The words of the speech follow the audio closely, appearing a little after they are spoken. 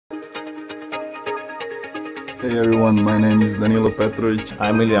Hey everyone, my name is Danilo Petrovic.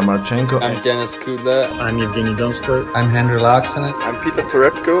 I'm Ilya Marchenko. I'm Denis Kudla. I'm Evgeny Donskoy. I'm Henry Laaksonen. I'm Peter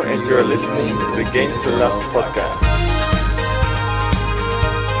Torebko, and you're listening to the Game to Love podcast.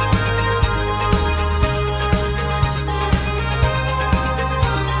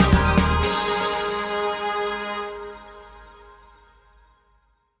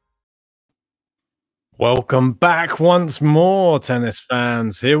 Welcome back once more, tennis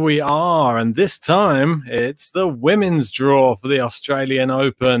fans. Here we are, and this time it's the women's draw for the Australian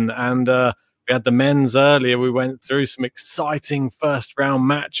Open. And we had the men's earlier. We went through some exciting first-round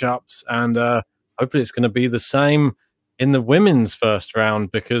matchups, and hopefully it's going to be the same in the women's first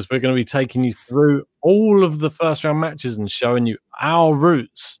round, because we're going to be taking you through all of the first-round matches and showing you our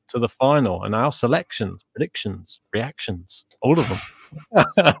routes to the final and our selections, predictions, reactions, all of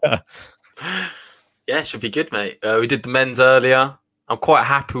them. Yeah, should be good, mate. We did the men's earlier. I'm quite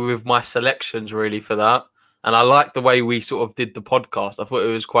happy with my selections, really, for that. And I like the way we sort of did the podcast. I thought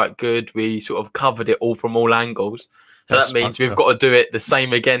it was quite good. We sort of covered it all from all angles. So that means we've got to do it the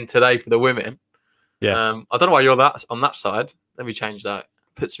same again today for the women. Yes. I don't know why you're on that side. Let me change that.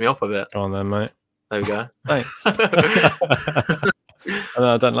 Puts me off a bit. Go on then, mate. There we go. Thanks.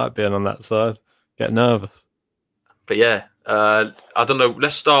 I don't like being on that side. Get nervous. But yeah, I don't know.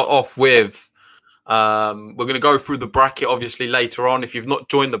 Let's start off with... we're going to go through the bracket obviously later on. If you've not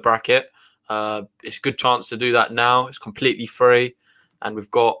joined the bracket, it's a good chance to do that now. It's completely free, and we've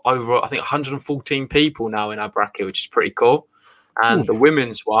got over, I think, 114 people now in our bracket, which is pretty cool. And the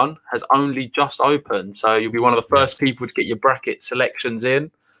women's one has only just opened, so you'll be one of the first people to get your bracket selections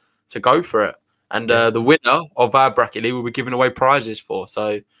in. So go for it. And the winner of our bracket league will be giving away prizes for.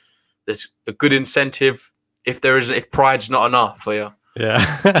 So there's a good incentive if pride's not enough for you. Yeah,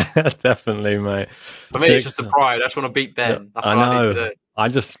 definitely, mate. For me, it's just the pride. I just want to beat Ben. That's what I need to do. I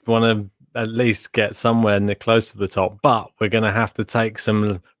just want to at least get somewhere close to the top, but we're going to have to take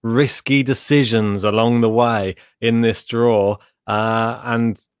some risky decisions along the way in this draw.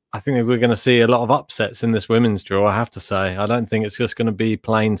 And I think we're going to see a lot of upsets in this women's draw, I have to say. I don't think it's just going to be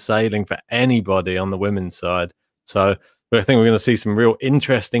plain sailing for anybody on the women's side. So I think we're going to see some real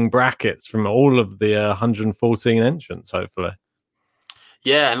interesting brackets from all of the 114 entrants, hopefully.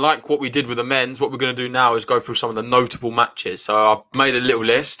 Yeah, and like what we did with the men's, what we're going to do now is go through some of the notable matches. So I've made a little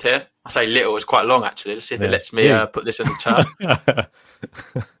list here. I say little, it's quite long actually. Let's see if it lets me put this in the chat.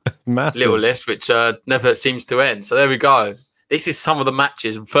 Massive. Little list, which never seems to end. So there we go. This is some of the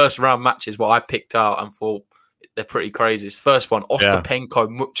matches, first round matches, what I picked out and thought they're pretty crazy. First one, Ostapenko,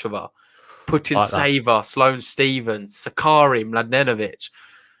 Muchova, Putin-Sava, Sloane Stephens, Sakari, Mladenovic.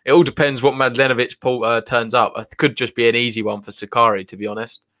 It all depends what Mladenovic turns up. It could just be an easy one for Sakari, to be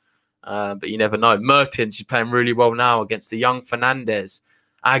honest. But you never know. Mertens, she's playing really well now against the young Fernandez.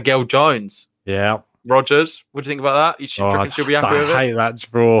 Agel Jones. Yeah. Rogers, what do you think about that? Reckon she'll be happy with it? I hate that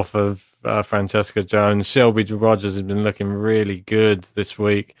draw for Francesca Jones. Shelby Rogers has been looking really good this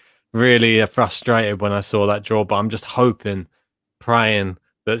week. Really frustrated when I saw that draw, but I'm just hoping, praying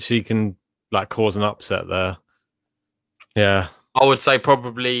that she can cause an upset there. Yeah. I would say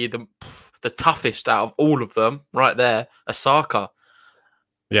probably the toughest out of all of them, right there, Osaka.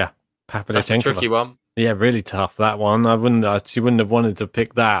 Yeah, that's a tricky one. Yeah, really tough, that one. She wouldn't have wanted to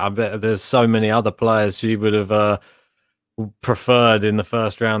pick that. I bet there's so many other players she would have preferred in the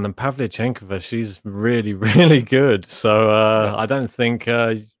first round than Pavlyuchenkova. She's really, really good. So I don't think.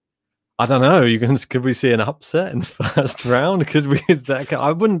 I don't know. Could we see an upset in the first round? Could we?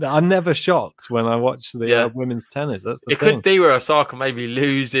 I'm never shocked when I watch the women's tennis. That's the thing. Could be where Osaka maybe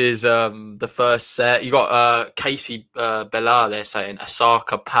loses the first set. You got Casey Bellar there saying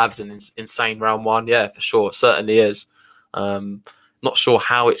Osaka Pav's an insane round one. Yeah, for sure, it certainly is. Not sure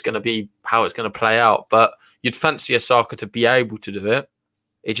how it's going to play out, but you'd fancy Osaka to be able to do it.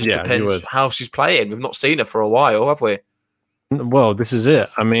 It just depends how she's playing. We've not seen her for a while, have we? Well, this is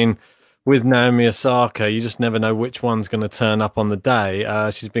it. I mean, with Naomi Osaka, you just never know which one's going to turn up on the day.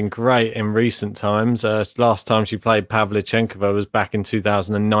 She's been great in recent times. Last time she played Pavlyuchenkova was back in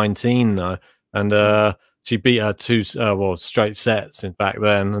 2019, though, and she beat her two straight sets back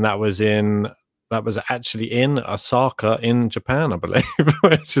then, and that was actually in Osaka in Japan, I believe,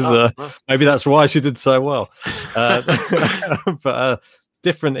 which is maybe that's why she did so well. But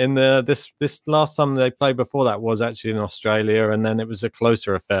different in this last time they played before that was actually in Australia, and then it was a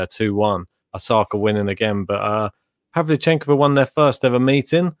closer affair, 2-1, Osaka winning again. But Pavlyuchenkova won their first ever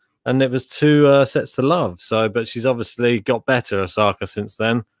meeting, and it was 2 sets to love. So, but she's obviously got better, Osaka, since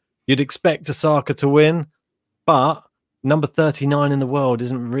then. You'd expect Osaka to win, but number 39 in the world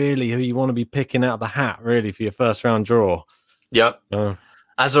isn't really who you want to be picking out of the hat, really, for your first round draw. Yep.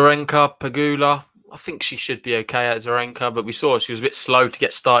 Azarenka, Pegula, I think she should be okay at Azarenka, but we saw she was a bit slow to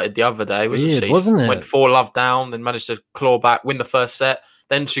get started the other day, wasn't Weird, she? wasn't it? Went 4-love down, then managed to claw back, win the first set.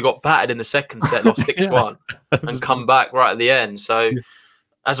 Then she got battered in the second set, lost 6-1, and come back right at the end. So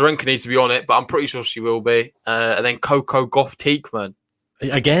Azarenka needs to be on it, but I'm pretty sure she will be. And then Coco Gauff Teichmann.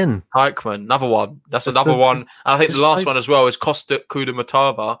 Again. Teichmann, another one. That's another one. And I think the last one as well is Kostek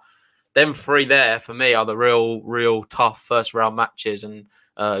Kudermetova. Them three there, for me, are the real tough first round matches and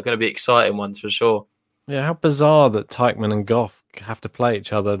going to be exciting ones for sure. Yeah, how bizarre that Teichmann and Goff have to play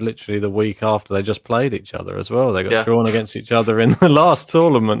each other literally the week after they just played each other as well. They got drawn against each other in the last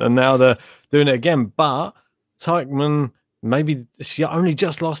tournament, and now they're doing it again. But Teichmann, maybe she only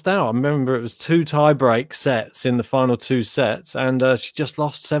just lost out. I remember it was 2 tie-break sets in the final 2 sets, and she just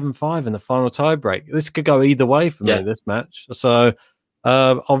lost 7-5 in the final tie-break. This could go either way for me, this match. So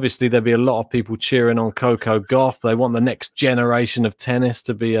obviously there'll be a lot of people cheering on Coco Gauff. They want the next generation of tennis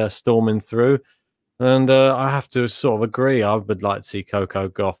to be storming through. And I have to sort of agree. I would like to see Coco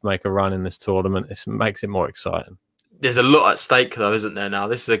Gauff make a run in this tournament. It makes it more exciting. There's a lot at stake, though, isn't there? Now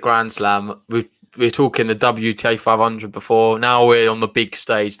this is a Grand Slam. We're talking the WTA 500 before. Now we're on the big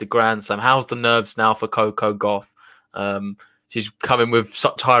stage, the Grand Slam. How's the nerves now for Coco Gauff? She's coming with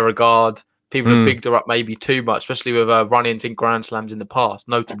such high regard. People have bigged her up maybe too much, especially with her run-ins in Grand Slams in the past,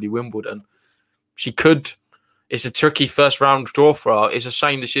 notably Wimbledon. She could. It's a tricky first round draw for her. It's a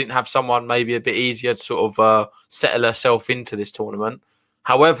shame that she didn't have someone maybe a bit easier to sort of settle herself into this tournament.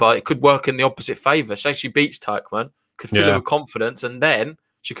 However, it could work in the opposite favour. Say she beats Teichmann, could fill her with confidence, and then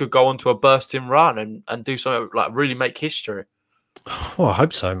she could go on to a bursting run and do something like really make history. Well, I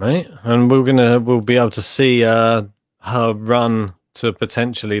hope so, mate. And we'll be able to see her run to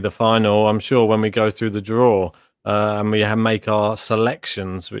potentially the final, I'm sure, when we go through the draw and we make our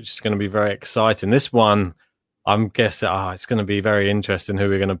selections, which is going to be very exciting. This one, I'm guessing it's going to be very interesting who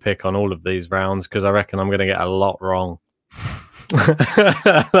we're going to pick on all of these rounds, because I reckon I'm going to get a lot wrong.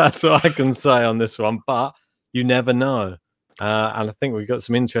 That's what I can say on this one, but you never know. And I think we've got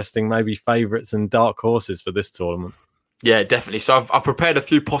some interesting maybe favourites and dark horses for this tournament. Yeah, definitely. So I've prepared a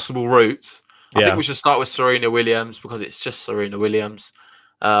few possible routes. I think we should start with Serena Williams because it's just Serena Williams.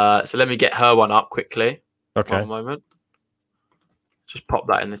 So let me get her one up quickly. Okay. One moment. Just pop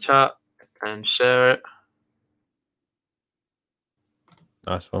that in the chat and share it.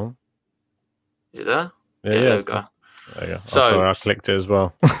 Nice one. Is it there? Yeah, there we go. There you go. So, sorry, I clicked it as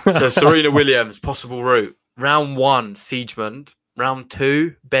well. So Serena Williams, possible route. Round 1, Siegmund. Round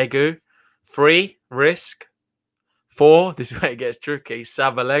 2, Begu. 3, Risk. 4, this is where it gets tricky,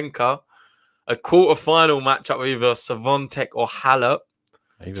 Sabalenka. A quarter-final matchup with either Savontek or Halep.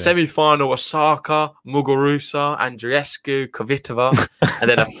 Semi-final, Osaka, Muguruza, Andreescu, Kvitova.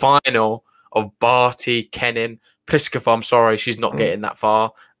 And then a final of Barty, Kenin, Pliskova. I'm sorry, she's not getting that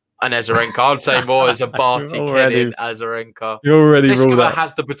far. And Azarenka. I'd say more as a Barty, Kenin, Azarenka. You already Pliskova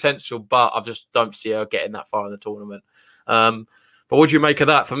has the potential, but I just don't see her getting that far in the tournament. But what do you make of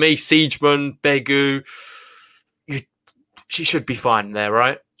that? For me, Siegmund, Begu, she should be fine there,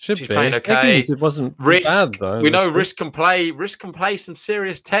 right? She's playing okay. It wasn't Risk. bad, though. We know Risk can play. Risk can play some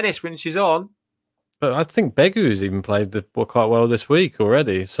serious tennis when she's on. But I think Begu's even played quite well this week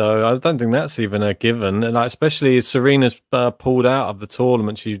already, so I don't think that's even a given. And especially as Serena's pulled out of the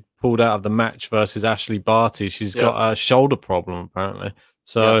tournament, she pulled out of the match versus Ashley Barty. She's got a shoulder problem apparently,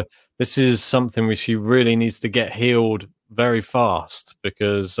 so this is something which she really needs to get healed very fast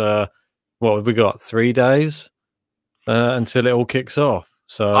because what have we got? 3 days until it all kicks off.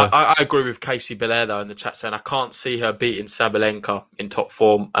 So I agree with Casey Belair though in the chat saying I can't see her beating Sabalenka in top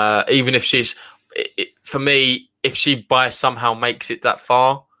form, even if she's. For me, if she somehow makes it that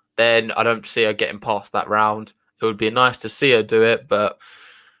far, then I don't see her getting past that round. It would be nice to see her do it, but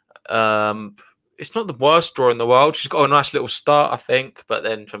it's not the worst draw in the world. She's got a nice little start, I think, but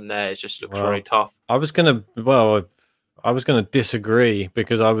then from there it just looks very tough. I was gonna disagree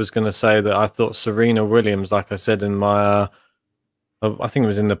because I was gonna say that I thought Serena Williams, like I said in my I think it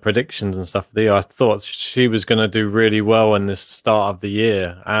was in the predictions and stuff. I thought she was going to do really well in this start of the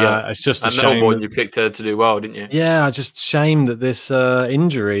year. It's just a shame. Melbourne, you picked her to do well, didn't you? Yeah, just shame that this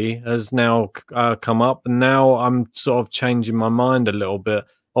injury has now come up, and now I'm sort of changing my mind a little bit.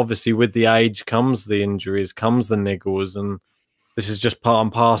 Obviously, with the age comes the injuries, comes the niggles, and this is just part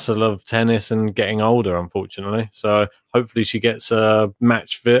and parcel of tennis and getting older, unfortunately. So hopefully she gets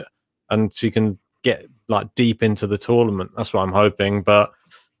match fit and she can get like deep into the tournament. That's what I'm hoping, but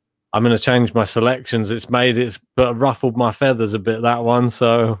I'm going to change my selections. It's ruffled my feathers a bit, that one,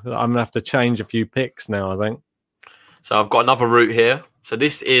 so I'm going to have to change a few picks now, I think. So I've got another route here. So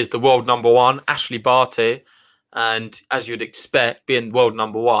this is the world #1, Ashley Barty, and as you'd expect, being world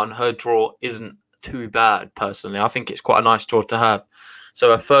 #1, her draw isn't too bad, personally. I think it's quite a nice draw to have.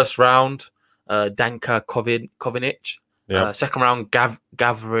 So, first round, Danka Kovinic. Yeah. Second round,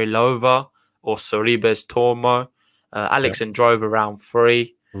 Gavrilova or Sorribes Tormo. Alexandrova round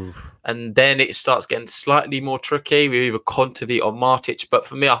 3. Oof. And then it starts getting slightly more tricky with either Kontovic or Martic. But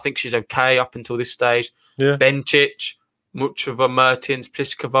for me, I think she's okay up until this stage. Yeah. Bencic, Muchova, Mertens,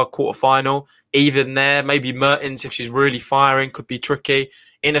 Pliskova, quarterfinal. Even there, maybe Mertens, if she's really firing, could be tricky.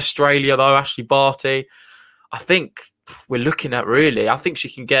 In Australia, though, Ashley Barty, I think we're looking at really, I think she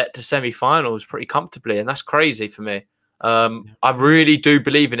can get to semi-finals pretty comfortably. And that's crazy for me. I really do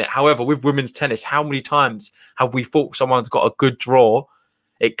believe in it. However, with women's tennis, how many times have we thought someone's got a good draw?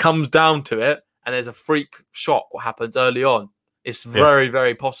 It comes down to it, and there's a freak shock what happens early on. It's very,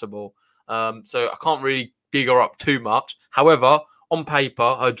 very possible. So I can't really big her up too much. However, on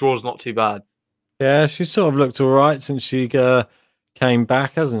paper, her draw's not too bad. Yeah, she's sort of looked all right since she came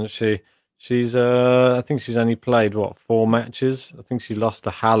back, hasn't she? She's I think she's only played 4 matches. I think she lost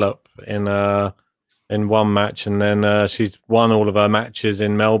to Halep in one match, and then she's won all of her matches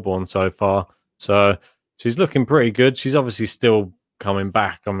in Melbourne so far. So she's looking pretty good. She's obviously still coming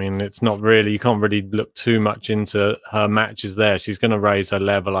back. I mean, it's not really, you can't really look too much into her matches there. She's going to raise her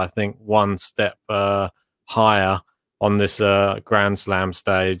level, I think, one step higher on this Grand Slam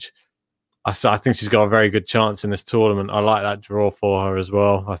stage. I think she's got a very good chance in this tournament. I like that draw for her as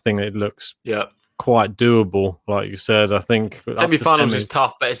well. I think it looks quite doable, like you said. I think semi-finals is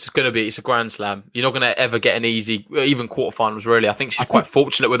tough, but it's a Grand Slam. You're not going to ever get an easy, even quarterfinals. Really, I think she's quite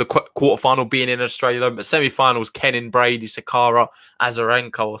fortunate with the quarterfinal being in Australia. But semi-finals, Kenin, Brady, Sakara,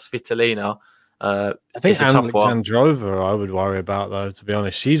 Azarenka, or Svitolina. I think Alexandrova I would worry about, though, to be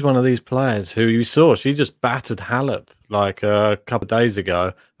honest. She's one of these players who you saw, she just battered Halep like a couple of days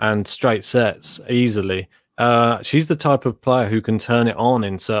ago and straight sets easily. She's the type of player who can turn it on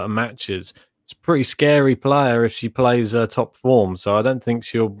in certain matches. It's a pretty scary player if she plays top form, so I don't think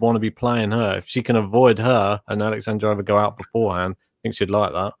she'll want to be playing her. If she can avoid her and Alexandrova go out beforehand, I think she'd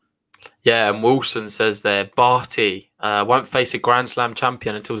like that. Yeah, and Wilson says there, Barty won't face a Grand Slam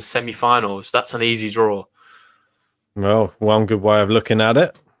champion until the semi-finals. That's an easy draw. Well, one good way of looking at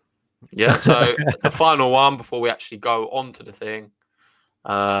it. Yeah, so the final one before we actually go on to the thing,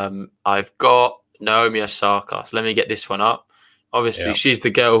 I've got Naomi Osaka. So let me get this one up. Obviously, she's the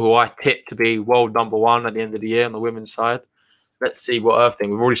girl who I tipped to be world #1 at the end of the year on the women's side. Let's see what her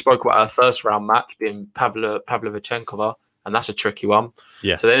thing. We've already spoke about her first round match being Pavlyuchenkova, and that's a tricky one.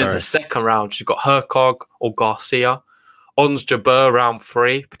 Yes, so then into the second round, she's got Hercog or Garcia. Ons Jabeur round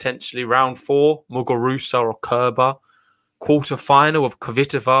 3, potentially round 4, Muguruza or Kerber. Quarter-final of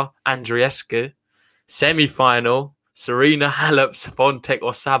Kvitova, Andreescu. Semi-final, Serena Halep, Swiatek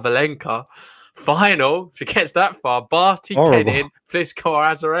or Sabalenka. Final, if she gets that far, Barty, Kenin, Pliskova or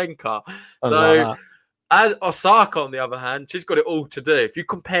Azarenka. So, as Osaka, on the other hand, she's got it all to do. If you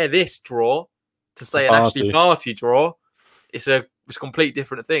compare this draw to, say, an Ashley Barty draw, it's a complete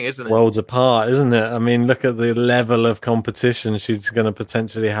different thing, isn't it? Worlds apart, isn't it? I mean, look at the level of competition she's going to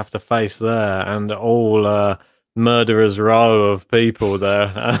potentially have to face there, and all murderer's row of people there.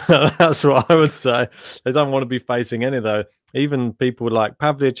 That's what I would say. They don't want to be facing any, though. Even people like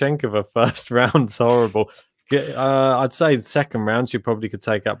Pavlyuchenkova, first round's horrible. I'd say the second round, she probably could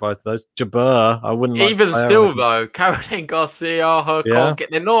take out both of those. Jabeur, I wouldn't like. Even still, though, Caroline Garcia, Hercog,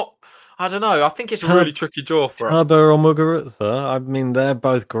 they're not. I don't know. I think it's a really tricky draw for her. Kerber or Muguruza. I mean, they're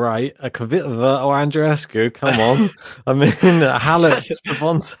both great. Kvitova or Andreescu. Come on. I mean, Halep,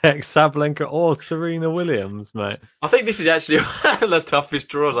 Swiatek, Sabalenka, or Serena Williams, mate. I think this is actually one of the toughest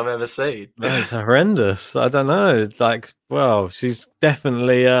draws I've ever seen. It's horrendous. I don't know. Like, well, she's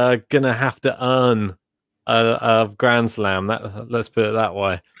definitely gonna have to earn a Grand Slam. Let's put it that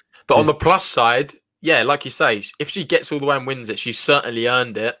way. But on the plus side, yeah, like you say, if she gets all the way and wins it, she's certainly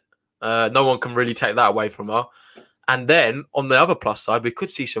earned it. No one can really take that away from her. And then on the other plus side, we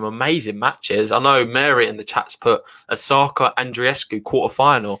could see some amazing matches. I know Mary in the chat's put Osaka Andreescu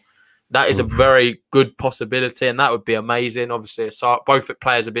quarterfinal. That is a very good possibility, and that would be amazing. Obviously, both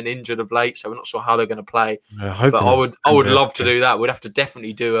players have been injured of late, so we're not sure how they're going to play. But I would love to do that. We'd have to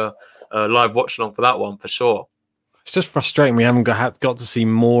definitely do a live watch along for that one for sure. It's just frustrating we haven't got to see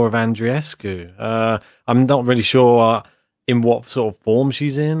more of Andreescu. I'm not really sure in what sort of form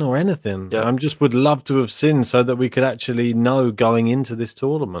she's in or anything. Yeah. I just would love to have seen so that we could actually know going into this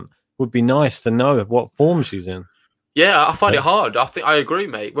tournament. Would be nice to know what form she's in. Yeah, I find it hard. I agree,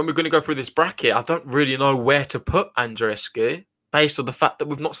 mate. When we're going to go through this bracket, I don't really know where to put Andreescu based on the fact that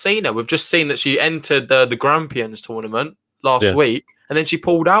we've not seen her. We've just seen that she entered the Grampians tournament last week, and then she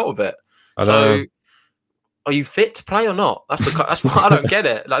pulled out of it. So are you fit to play or not? That's what I don't get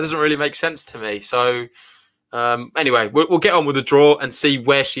it. That doesn't really make sense to me. So anyway, we'll get on with the draw and see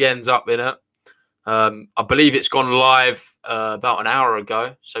where she ends up in it. I believe it's gone live about an hour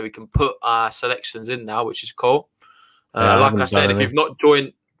ago, so we can put our selections in now, which is cool. Like I said, if you've not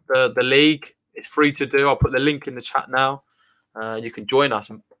joined the league, it's free to do. I'll put the link in the chat now. You can join us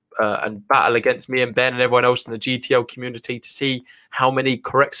and battle against me and Ben and everyone else in the GTL community to see how many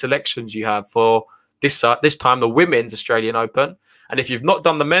correct selections you have for this time, the Women's Australian Open. And if you've not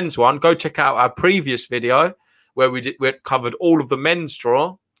done the men's one, go check out our previous video where we covered all of the men's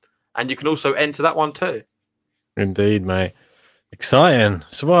draw, and you can also enter that one too. Indeed, mate. Exciting.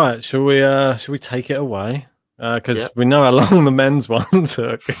 So, what should we take it away? Because we know how long the men's one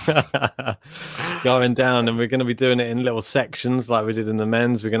took going down, and we're going to be doing it in little sections like we did in the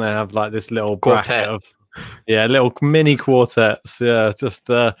men's. We're going to have like this little bracket of, little mini quartets. Yeah, just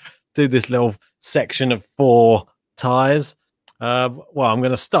do this little section of 4 ties. Well, I'm going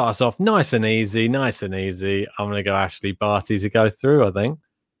to start us off nice and easy. I'm going to go Ashley Barty to go through, I think.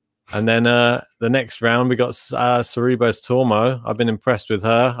 And then the next round, we got Sorribes Tormo. I've been impressed with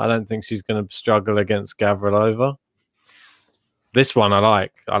her. I don't think she's going to struggle against Gavrilova. This one I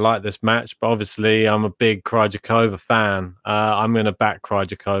like. I like this match, but obviously I'm a big Krejcikova fan. I'm going to back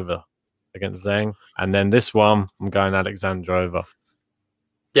Krejcikova against Zheng. And then this one, I'm going Alexandrova.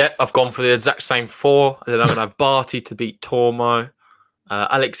 Yeah, I've gone for the exact same 4. And then I'm going to have Barty to beat Tormo,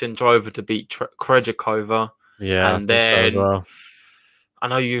 Alexandrova to beat Krejcikova. Yeah, and I think so as well. I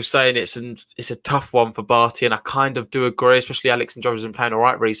know you were saying it's a tough one for Barty, and I kind of do agree, especially Alexandrova's been playing all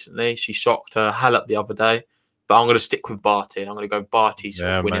right recently. She shocked her Halep the other day. But I'm going to stick with Barty, and I'm going to go Barty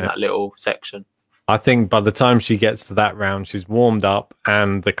winning that little section. I think by the time she gets to that round, she's warmed up,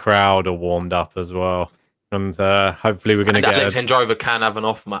 and the crowd are warmed up as well. And hopefully we're going to get... Alexandrova can have an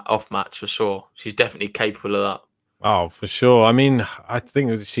off match for sure. She's definitely capable of that. Oh, for sure. I mean, I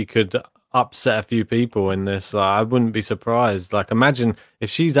think she could upset a few people in this. I wouldn't be surprised. Like, imagine if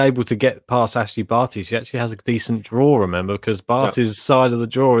she's able to get past Ashley Barty. She actually has a decent draw, remember, because Barty's side of the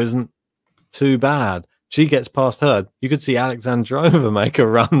draw isn't too bad. She gets past her. You could see Alexandrova make a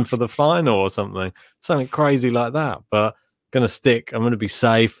run for the final or something crazy like that. But going to stick. I'm going to be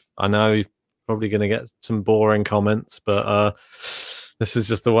safe. I know you're probably going to get some boring comments, but this is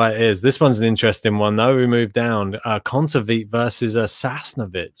just the way it is. This one's an interesting one, though. We move down. Kontaveit versus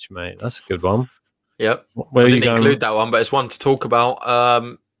Sasnovich, mate. That's a good one. Yep. I didn't include that one, but it's one to talk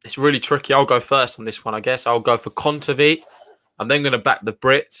about. It's really tricky. I'll go first on this one, I guess. I'll go for Kontaveit. I'm then going to back the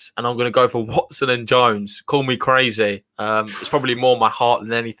Brits, and I'm going to go for Watson and Jones. Call me crazy. It's probably more my heart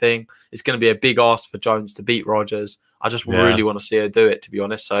than anything. It's going to be a big ask for Jones to beat Rogers. I just really want to see her do it, to be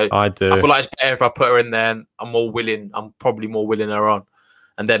honest. So I do. I feel like it's better if I put her in there, and I'm probably more willing her on.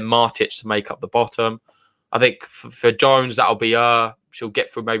 And then Martic to make up the bottom. I think for Jones, that'll be her. She'll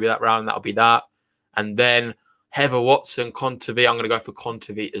get through maybe that round. That'll be that. And then Heather Watson, Kontaveit. I'm going to go for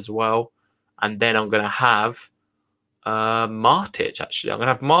Kontaveit as well. And then I'm going to have Martic, actually. I'm going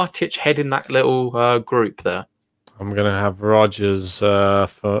to have Martic heading that little group there. I'm going to have Rogers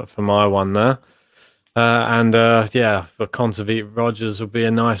for my one there. For Kontaveit, Rogers will be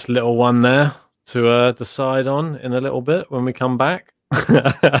a nice little one there to decide on in a little bit when we come back.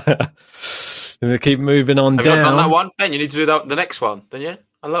 Gonna keep moving on down. Have you not done that one? Ben, you need to do the next one, don't you?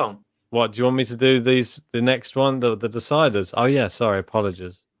 Alone. What, do you want me to do the next one, the deciders? Oh yeah, sorry,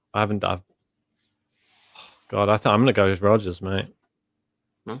 apologies. I haven't done. God, I'm gonna go with Rogers, mate.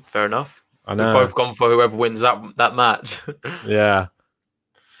 Fair enough. I know. We've both gone for whoever wins that match. Yeah.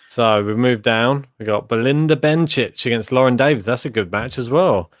 So we've moved down. We got Belinda Bencic against Lauren Davis. That's a good match as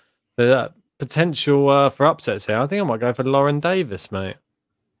well. The potential for upsets here. I think I might go for Lauren Davis, mate.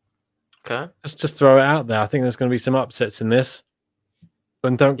 Okay. Just throw it out there. I think there's going to be some upsets in this.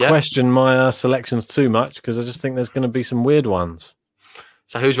 And don't question my selections too much, because I just think there's going to be some weird ones.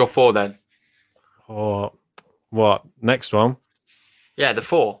 So who's your 4 then? Or what? Next one? Yeah, the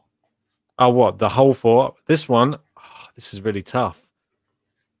 4. Oh, what? The whole 4? This one? Oh, this is really tough.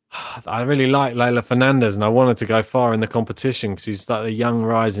 I really like Leylah Fernandez, and I wanted to go far in the competition because she's like a young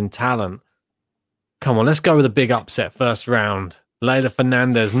rising talent. Come on, let's go with a big upset first round. Leylah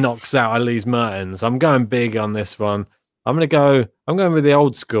Fernandez knocks out Elise Mertens. I'm going big on this one. I'm going with the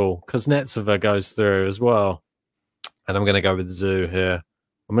old school. Kuznetsova goes through as well. And I'm going to go with Zhu here.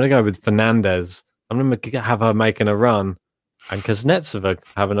 I'm going to go with Fernandez. I'm going to have her making a run. And Kuznetsova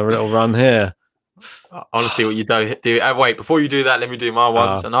having a little run here. I want to see what you do. Wait, before you do that, let me do my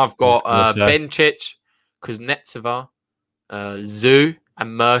ones. And I've got Bencic, Kuznetsova, Zhu,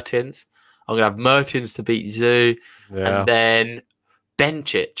 and Mertens. I'm going to have Mertens to beat Zhu. And then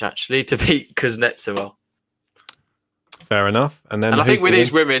Bencic, actually, to beat Kuznetsova. fair enough. And then I think with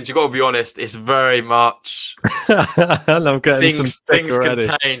these women's, you've got to be honest, it's very much I'm getting some stick things already.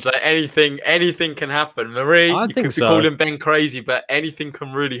 can change. Like anything can happen. Marie, I you think could be so. calling Ben crazy, but anything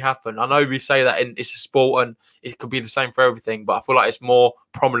can really happen. I know we say that it's a sport and it could be the same for everything, but I feel like it's more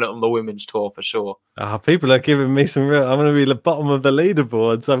prominent on the women's tour for sure. People are giving me some real. I'm going to be the bottom of the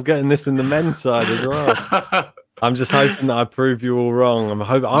leaderboard, so I'm getting this in the men's side as well. I'm just hoping that I prove you all wrong.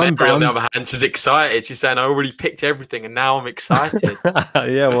 Mary, on the other hand, she's excited. She's saying, I already picked everything and now I'm excited.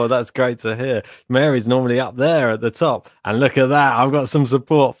 Yeah, well, that's great to hear. Mary's normally up there at the top. And look at that. I've got some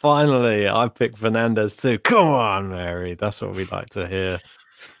support finally. I picked Fernandez too. Come on, Mary. That's what we like to hear.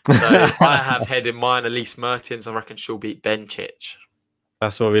 So I have head in mind Elise Mertens. I reckon she'll beat Bencic.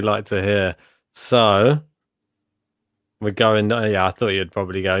 That's what we like to hear. So we're going. Yeah, I thought you'd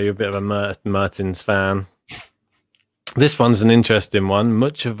probably go. You're a bit of a Mertens fan. This one's an interesting one.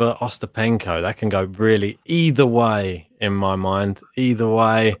 Muchova Ostapenko. That can go really either way in my mind. Either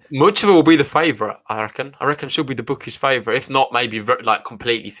way. Muchova will be the favourite, I reckon. I reckon she'll be the bookie's favourite. If not, maybe like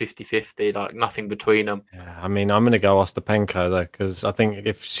completely 50-50, like nothing between them. Yeah, I mean, I'm going to go Ostapenko, though, because I think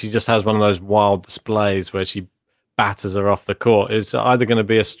if she just has one of those wild displays where she batters her off the court, it's either going to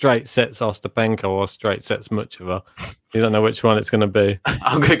be a straight sets Ostapenko or straight sets Muchova. You don't know which one it's going to be.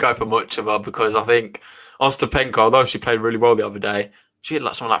 I'm going to go for Muchova because I think Ostapenko, although she played really well the other day, she had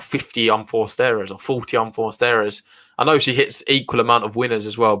like something like 50 unforced errors or 40 unforced errors. I know she hits equal amount of winners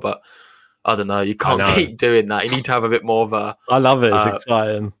as well, but I don't know. You can't keep doing that. You need to have a bit more of a... I love it. It's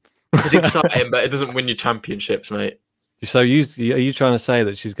exciting. It's exciting, but it doesn't win you championships, mate. So are you trying to say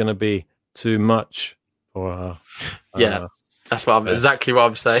that she's going to be too much for her? Yeah. That's exactly what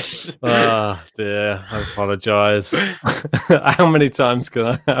I'm saying. Oh dear, I apologise. How many times can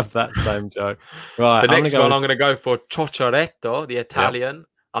I have that same joke? Right. The next one, I'm going to go for Chochoretto, the Italian. Yep.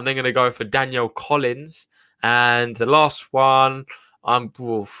 I'm then going to go for Danielle Collins, and the last one, I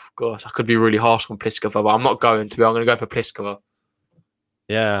could be really harsh on Pliskova, but I'm not going to be. I'm going to go for Pliskova.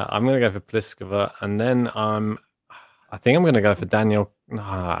 Yeah, I'm going to go for Pliskova, and then I think I'm going to go for Danielle. No,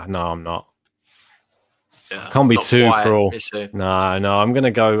 I'm not. Yeah, can't be too cruel. No, I'm gonna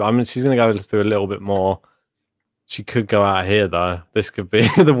go. She's gonna go through a little bit more. She could go out here though. This could be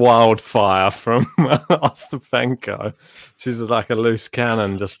the wildfire from Ostapenko. She's like a loose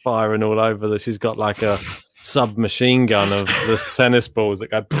cannon, just firing all over. She's got like a submachine gun of this tennis balls that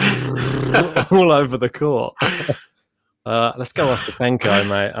go all over the court. Let's go Ostapenko,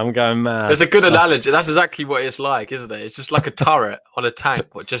 mate. I'm going mad. There's a good analogy. That's exactly what it's like, isn't it? It's just like a turret on a tank,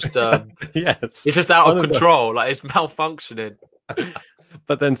 but just yes, it's just out of control. Like it's malfunctioning.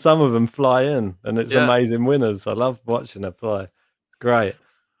 But then some of them fly in, and it's amazing winners. I love watching her play. It's great.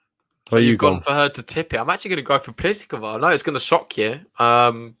 Where you've gone for her to tip it. I'm actually going to go for Pliskova. I know it's going to shock you.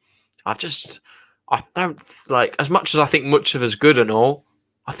 I don't like, as much as I think Muchova's good and all,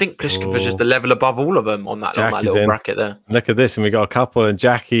 I think Pliskova's just a level above all of them on that little bracket there. Look at this, and we got a couple of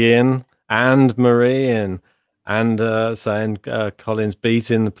Jackie in and Marie in, and saying Collins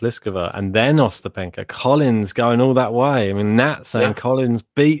beating the Pliskova, and then Ostapenko. Collins going all that way. I mean, Nat saying Collins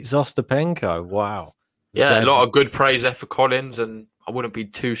beats Ostapenko. Wow. Yeah, a lot of good praise there for Collins, and I wouldn't be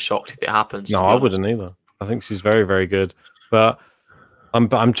too shocked if it happens. No, I wouldn't either. I think she's very, very good, but I'm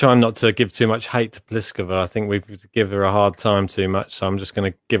trying not to give too much hate to Pliskova. I think we've give her a hard time too much, so I'm just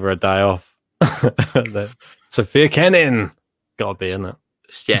going to give her a day off. Sophia Kenin, gotta be in it.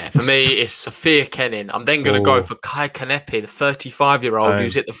 Yeah, for me, it's Sophia Kenin. I'm then going to go for Kai Kanepi, the 35-year-old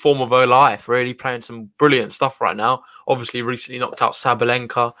who's hit the form of her life, really playing some brilliant stuff right now. Obviously, recently knocked out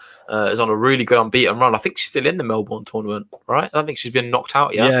Sabalenka, is on a really good unbeaten run. I think she's still in the Melbourne tournament, right? I don't think she's been knocked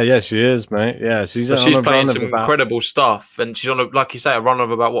out yet. Yeah, she is, mate. Yeah, she's playing some incredible stuff, and she's on like you say, a run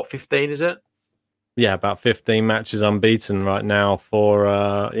of about 15, is it? Yeah, about 15 matches unbeaten right now for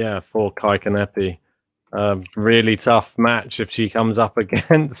Kai Kanepi. Really tough match if she comes up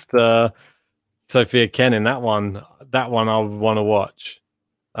against Sophia Kenin. That one I would want to watch.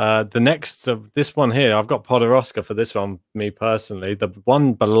 The next, this one here, I've got Podoroska for this one, me personally. The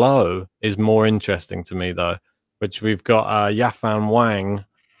one below is more interesting to me, though, which we've got Yafan Wang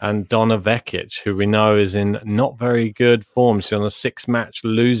and Donna Vekic, who we know is in not very good form. She's on a 6-match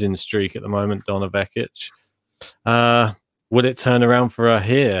losing streak at the moment, Donna Vekic. Would it turn around for her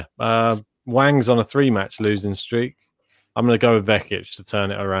here? Wang's on a 3-match losing streak. I'm going to go with Vekic to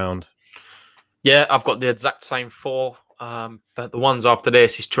turn it around. Yeah, I've got the exact same 4. But the ones after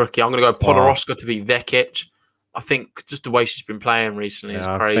this is tricky. I'm going to go Podoroska to beat Vekic. I think just the way she's been playing recently is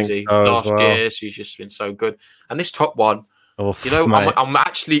crazy. Last year, she's just been so good. And this top one, I'm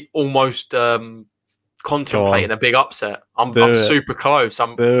actually almost contemplating a big upset. I'm super close.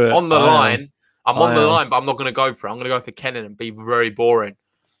 I'm on the line. I'm on the line, but I'm not going to go for it. I'm going to go for Kenin and be very boring.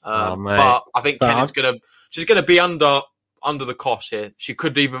 Mate. But I think Kenin's she's going to be under the cost here. She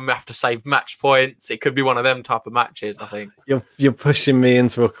could even have to save match points. It could be one of them type of matches, I think. You're pushing me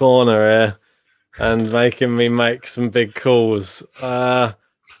into a corner here and making me make some big calls.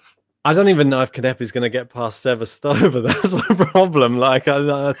 I don't even know if Kanepi's going to get past Sevastova. That's the problem. Like,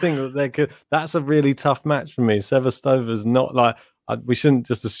 I think that they could. That's a really tough match for me. Sevastova's not like we shouldn't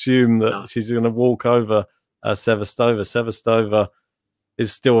just assume that she's going to walk over Sevastova. Sevastova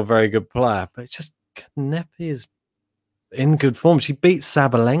is still a very good player, but it's just Kanepi is in good form. She beat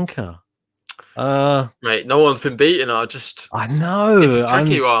Sabalenka. Mate, no one's been beating her. I know it's a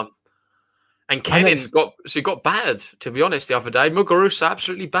tricky one. And Kenin got battered, to be honest, the other day. Muguruza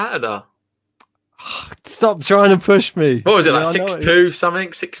absolutely battered her. Stop trying to push me. What was it, like 6-2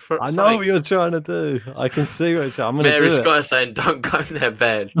 something? 6 4. I know what you're trying to do. I can see what I'm going to do. Mary Scott is saying, don't go in their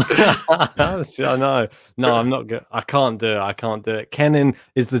bed. I know. No, I'm not good. I can't do it. I can't do it. Kenin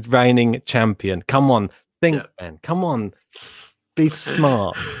is the reigning champion. Come on. Think, man. Come on. Be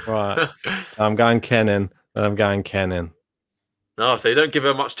smart. Right. I'm going Kenin. No, so you don't give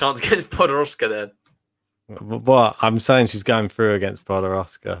her much chance against Podoroska then. What? I'm saying she's going through against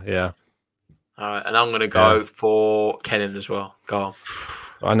Podoroska, yeah. All right, and I'm going to go for Kenin as well. Go on.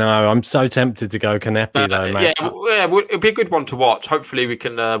 I know. I'm so tempted to go Kanepi, though, mate. Yeah, it'll be a good one to watch. Hopefully we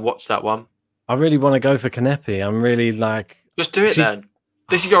can watch that one. I really want to go for Kanepi. I'm really like... Just do it then.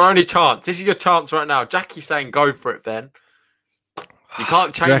 This is your only chance. This is your chance right now. Jackie's saying go for it, Ben. You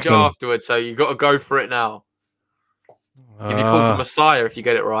can't change it afterwards, so you got to go for it now. You'll be called the Messiah if you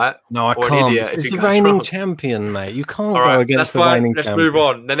get it right. No, I can't. It's the reigning champion, mate. You can't go against the reigning champion. Let's move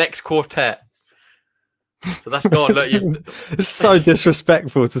on. The next quartet. So that's gone. It's so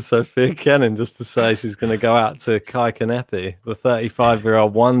disrespectful to Sophia Kenin just to say she's going to go out to Kai Kanepi, the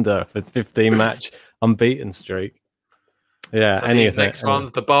 35-year-old wonder with 15-match unbeaten streak. Yeah, so these next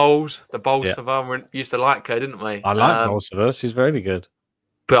ones, the bowls. The Bolsova, we used to like her, didn't we? I like Bolsova. She's really good.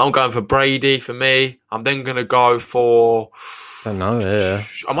 But I'm going for Brady for me. I'm then going to go for... I don't know, yeah.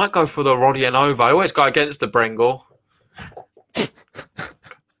 I might go for the Rodionova. I always go against the Brengle.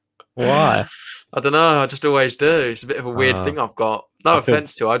 Why? I don't know. I just always do. It's a bit of a weird thing I've got. No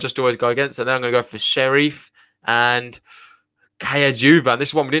offense to her. I just always go against it. Then I'm going to go for Sheriff and Kaya Juvan. This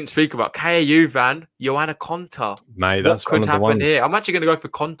is one we didn't speak about. Kaya Juvan, Joanna Konta. Mate, that's what could happen here. I'm actually going to go for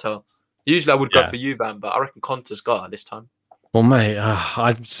Konta. Usually I would go for Juvan, but I reckon Konta's got her this time. Well, mate,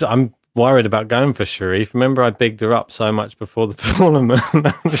 I'm worried about going for Sharif. Remember, I bigged her up so much before the tournament.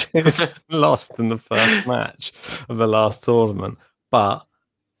 She's lost in the first match of the last tournament. But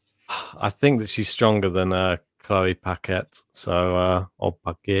I think that she's stronger than Chloe Paquette, or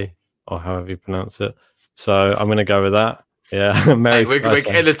Paquet, or however you pronounce it. So I'm going to go with that. Yeah, we're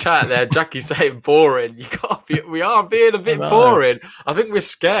in the chat there. Jackie's saying boring. We are being a bit boring. I think we're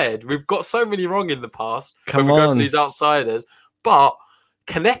scared. We've got so many wrong in the past. Come when we on, go for these outsiders. But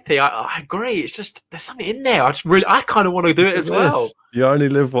Kanepi, I agree. It's just there's something in there. I kind of want to do it as well. You only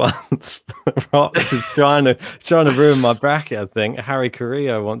live once. Rox is trying to ruin my bracket. I think Harry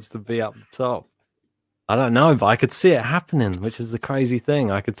Carrillo wants to be up the top. I don't know, but I could see it happening, which is the crazy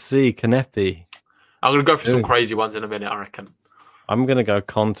thing. I could see Kanepi. I'm going to go for some crazy ones in a minute, I reckon. I'm going to go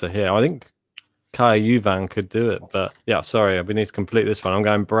Konta here. I think Kaya Juvan could do it, but yeah, sorry, we need to complete this one. I'm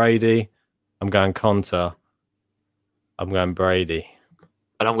going Brady. I'm going Konta. I'm going Brady.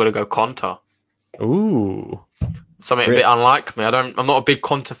 And I'm going to go Konta. Ooh. Something a bit unlike me. I'm not a big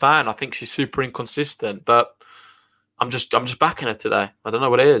Konta fan. I think she's super inconsistent, but I'm just backing her today. I don't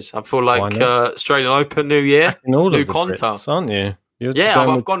know what it is. I feel like Australian Open, New Year, new Konta, Brits, aren't you?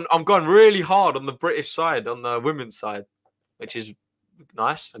 I'm going really hard on the British side, on the women's side, which is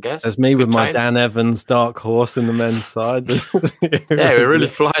nice, I guess. There's me with my Dan Evans dark horse in the men's side. Yeah, we're really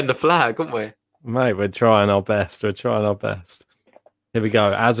flying the flag, aren't we? Mate, we're trying our best. Here we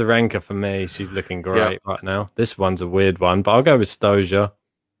go. Azarenka for me. She's looking great right now. This one's a weird one, but I'll go with Stoja.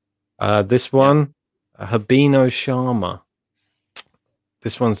 This one, Habino Sharma.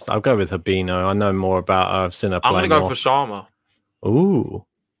 This one's, I'll go with Habino. I know more about her. I've seen her play. I'm going to go for Sharma. Ooh.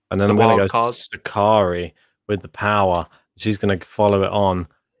 And then I'm going to go Sakari with the power. She's going to follow it on.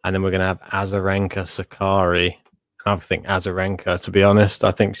 And then we're going to have Azarenka Sakari. I think Azarenka, to be honest,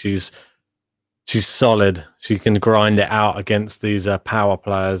 I think she's solid. She can grind it out against these power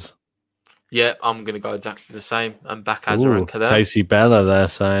players. Yeah, I'm going to go exactly the same. I'm back Azarenka there. Casey Bella there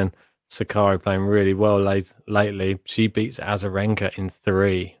saying Sakari playing really well lately. She beats Azarenka in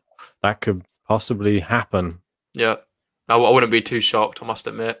 3. That could possibly happen. Yeah. I wouldn't be too shocked, I must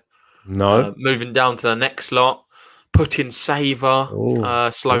admit. No. Moving down to the next lot. Putin Saver.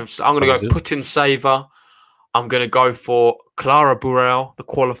 Sloan. I'm going to go Putin Saver. I'm going to go for Clara Burel, the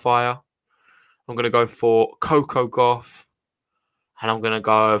qualifier. I'm going to go for Coco Gauff. And I'm going to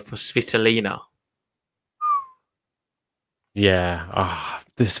go for Svitolina. Yeah.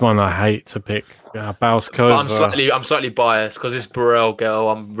 This one I hate to pick. Bauskova. I'm slightly biased because this Burel girl,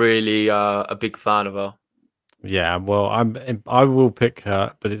 I'm really a big fan of her. Yeah, well, I will pick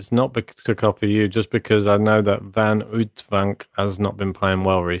her, but it's not to copy you, just because I know that Van Uytvanck has not been playing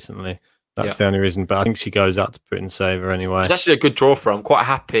well recently. That's the only reason. But I think she goes out to put in Saver anyway. It's actually a good draw for her. I'm quite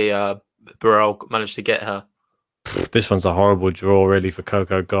happy Burel managed to get her. This one's a horrible draw, really, for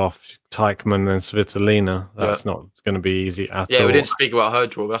Coco Gauff, Teichmann, and Svitolina. That's not going to be easy at all. Yeah, we didn't speak about her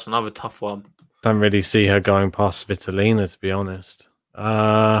draw. But that's another tough one. Don't really see her going past Svitolina, to be honest.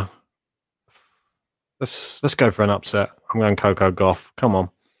 Let's go for an upset. I'm going Coco Gauff. Come on.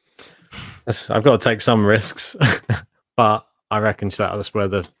 I've got to take some risks, but I reckon that's where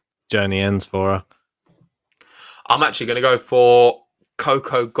the journey ends for her. I'm actually going to go for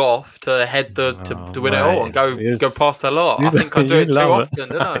Coco Gauff to head to win it all and go past a lot. I think I do it too often,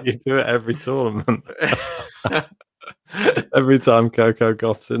 don't I? You do it every tournament. Every time Coco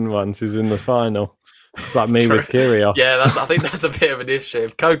Gauff's in one, she's in the final. It's like me with Kyrgios. Yeah, I think that's a bit of an issue.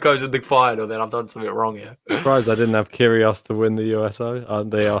 If Coco's in the final, then I've done something wrong here. Surprised I didn't have Kyrgios to win the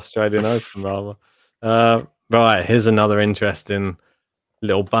the Australian Open, rather. Right, here's another interesting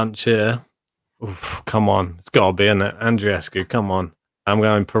little bunch here. Oof, come on, it's got to be, isn't it? Andreescu, come on. I'm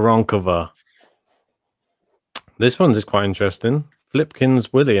going Peronkova. This one's quite interesting.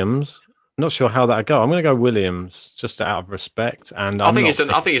 Flipkins Williams. Not sure how that'll go. I'm going to go Williams just out of respect, and I think it's a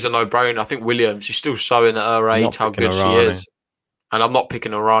no-brainer. I think Williams. She's still showing at her age how good she is, and I'm not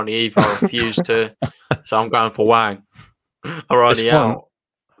picking Irani either. I refuse to, so I'm going for Wang. Irani out.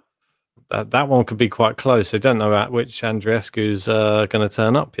 That one could be quite close. I don't know at which Andreescu's going to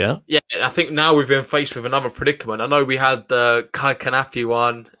turn up yet. Yeah, I think now we've been faced with another predicament. I know we had the Kai Kanapi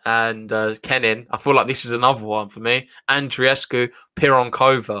one and Kenin. I feel like this is another one for me. Andreescu,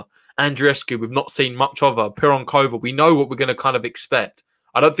 Pironkova. Andreescu, we've not seen much of her. Pironkova, we know what we're going to kind of expect.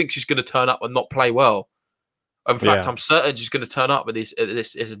 I don't think she's going to turn up and not play well. In fact, I'm certain she's going to turn up at this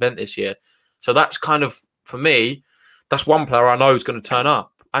event this year. So that's kind of, for me, that's one player I know is going to turn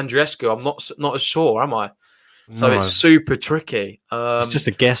up. Andreescu, I'm not as sure, am I? So it's super tricky. It's just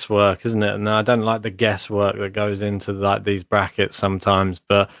a guesswork, isn't it? And I don't like the guesswork that goes into these brackets sometimes,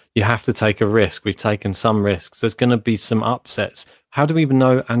 but you have to take a risk. We've taken some risks. There's going to be some upsets. How do we even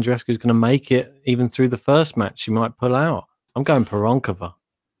know Andreescu is going to make it even through the first match? She might pull out. I'm going Peronkova.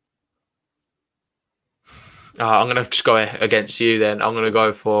 I'm going to just go against you then. I'm going to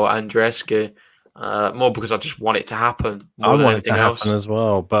go for Andreescu. More because I just want it to happen. I want it to happen as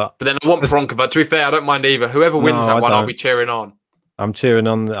well, but then I want Peronkova. To be fair, I don't mind either. Whoever wins that one, I'll be cheering on. I'm cheering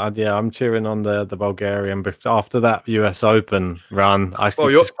on I'm cheering on the Bulgarian. But after that US Open run, I'll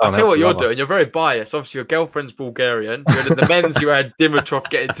tell you what you're doing. You're very biased. Obviously, your girlfriend's Bulgarian. You're in the men's. You had Dimitrov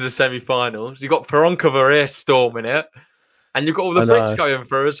getting to the semi-finals. You got Peronkova here storming it, and you've got all the Brits going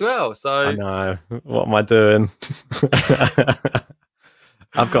through as well. So I know. What am I doing?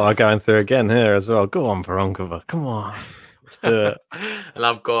 I've got her going through again here as well. Go on, Peronkova. Come on. Let's do it. And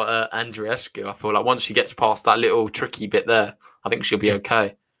I've got Andreescu. I feel like once she gets past that little tricky bit there, I think she'll be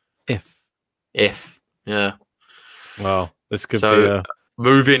okay. If. Yeah. Well, this could be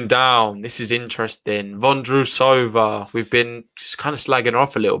moving down. This is interesting. Vondrousova. We've been kind of slagging her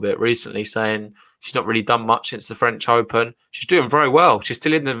off a little bit recently, saying she's not really done much since the French Open. She's doing very well. She's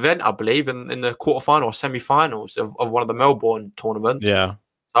still in the event, I believe, in the quarterfinal or semi-finals of one of the Melbourne tournaments. Yeah.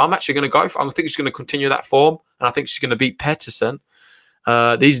 So I'm actually going to go for. I think she's going to continue that form, and I think she's going to beat Pettersson.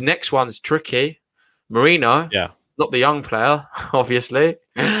 These next ones tricky. Marino. Yeah. Not the young player, obviously.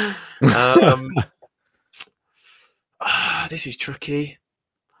 This is tricky.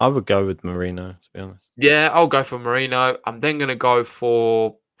 I would go with Marino, to be honest. Yeah, I'll go for Marino. I'm then going to go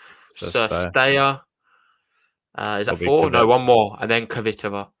for Steyer. Is that four? No, one more. And then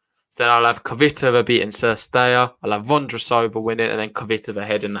Kvitova. So then I'll have Kvitova beating Steyer. I'll have Vondrousova winning, and then Kvitova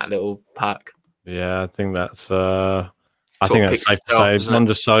heading that little pack. Yeah, I think that's I think that's safe to say.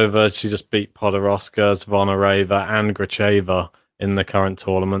 Vondrousova, she just beat Podoroska, Zvonareva, and Gracheva in the current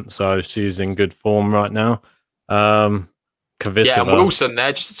tournament, so she's in good form right now. Kvitova. Yeah, and Wilson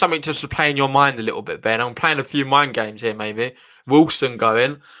there, just something to play in your mind a little bit, Ben. I'm playing a few mind games here, maybe. Wilson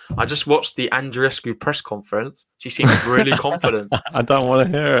going. I just watched the Andreescu press conference. She seems really confident. I don't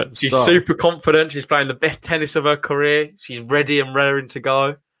want to hear it. She's super confident. She's playing the best tennis of her career. She's ready and raring to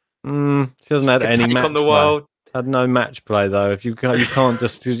go. She hasn't had any match on the world. Had no match play though. If you can't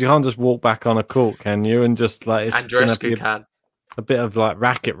just walk back on a court, can you? And just like it's gonna be Andreescu can. a bit of like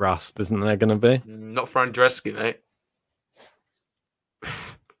racket rust, isn't there going to be? Not for Andreescu, mate.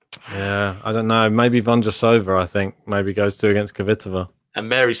 Yeah, I don't know. Maybe Vondrasova, I think, maybe goes to against Kvitova. And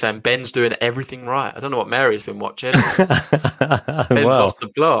Mary's saying Ben's doing everything right. I don't know what Mary's been watching. Ben's lost the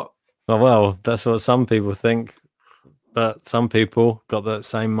plot. Well, that's what some people think. But some people got that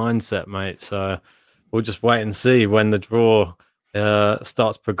same mindset, mate. So we'll just wait and see when the draw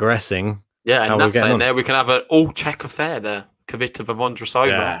starts progressing. Yeah, and that's saying there we can have an all-check affair there. Kvitova, Vondrasova.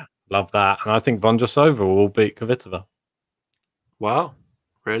 Yeah, love that. And I think Vondrasova will beat Kvitova. Wow,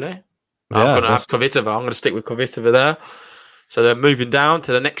 really? Yeah, I'm going to have Kvitova. I'm going to stick with Kvitova there. So they're moving down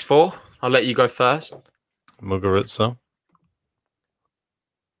to the next four. I'll let you go first. Muguruza.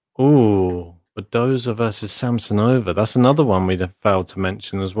 Ooh, Badoza versus Samsonova. That's another one we'd have failed to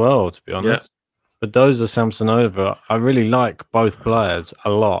mention as well, to be honest. Yeah. Badoza, Samsonova. I really like both players a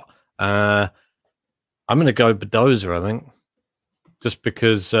lot. I'm going to go Badoza, I think. Just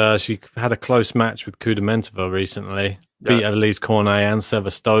because she had a close match with Kudermetova recently. Yeah. Beat Elise Cornet and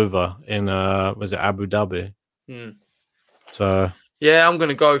Sevastova in, was it Abu Dhabi? So yeah, I'm going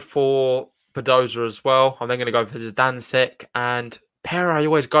to go for Badoza as well. I'm then going to go for Zdansek and Pera. I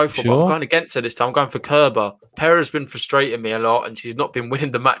always go for, but I'm going against her this time. I'm going for Kerber. Pera's been frustrating me a lot, and she's not been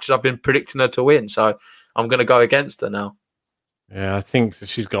winning the matches I've been predicting her to win. So I'm going to go against her now. Yeah, I think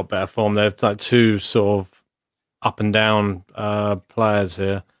she's got better form. They're like two sort of up and down players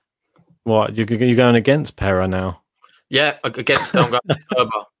here. What you're going against Pera now? Yeah, against her. I'm going for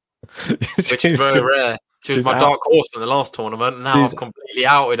Kerber, which is very rare. She was my dark horse in the last tournament, and now I've completely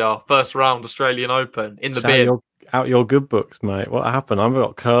outed her. First round Australian Open in the bin. Out your good books, mate. What happened? I've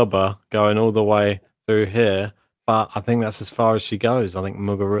got Kerber going all the way through here, but I think that's as far as she goes. I think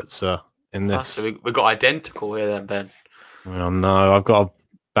Muguruza in this. So we've got identical here then, Ben. Oh, no, I've got a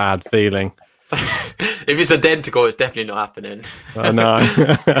bad feeling. If it's identical, it's definitely not happening. I know.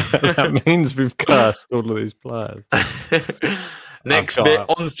 That means we've cursed all of these players. Next bit,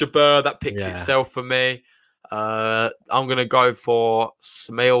 Ons Jabeur, that picks itself for me. I'm going to go for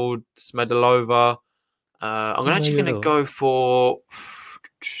Smedilova. I'm actually going to go for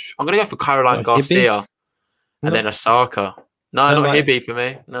Caroline Garcia and then Osaka. No, not Hibby for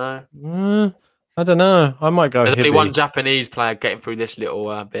me. No. I don't know. I might go. There's only one Japanese player getting through this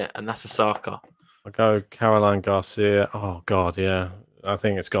little bit, and that's Osaka. I'll go Caroline Garcia. Oh, God, yeah. I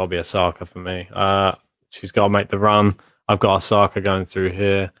think it's got to be Osaka for me. She's got to make the run. I've got Osaka going through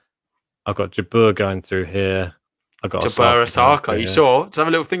here. I've got Jabeur going through here. I've got Osaka. You sure? Just have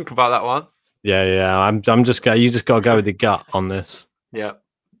a little think about that one. Yeah. I'm just going. You just got to go with the gut on this. Yeah.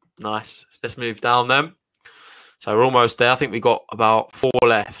 Nice. Let's move down then. So we're almost there. I think we got about 4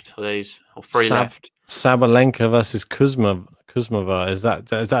 left of these, or 3 left. Sabalenka versus Kuzmova. Is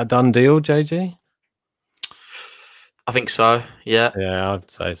that a done deal, JG? I think so. Yeah. Yeah, I'd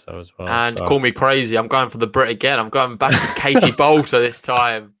say so as well. And call me crazy. I'm going for the Brit again. I'm going back to Katie Bolter this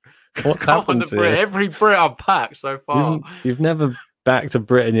time. What's happened to you? Every Brit I've packed so far. You've never backed a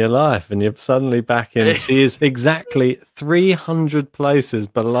Brit in your life, and you're suddenly back in. She is exactly 300 places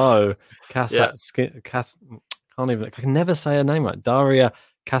below I can never say her name right. Daria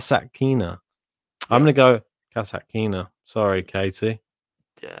Kasatkina. I'm going to go Kasatkina. Sorry, Katie.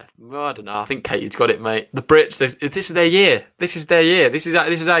 Yeah, well, I don't know. I think Katie's got it, mate. The Brits, this is their year. This is their year. This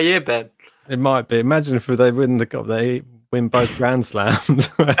is our year, Ben. It might be. Imagine if they win they win both Grand Slams.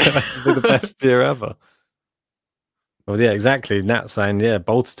 It'd be the best year ever. Well, yeah, exactly. Nat saying, yeah,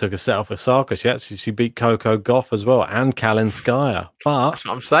 Bolter took a set off Osaka. She beat Coco Gauff as well and Kalinskaya. But that's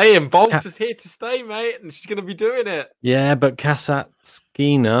what I'm saying. Bolter's here to stay, mate, and she's going to be doing it. Yeah, but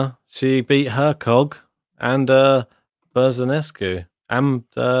Kasatkina, she beat Hercog and Berzanescu and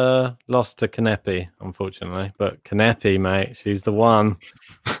lost to Kanepi, unfortunately. But Kanepi, mate, she's the one,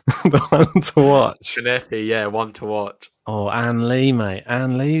 the one to watch. Kanepi, yeah, one to watch. Oh, Anne Lee, mate.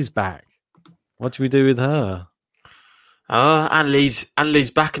 Anne Lee's back. What do we do with her? Anne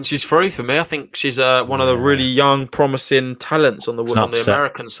Lee's back and she's free for me. I think she's one of the really young, promising talents on the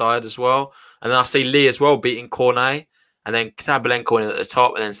American side as well. And then I see Lee as well beating Cornet, and then Sabalenka winning at the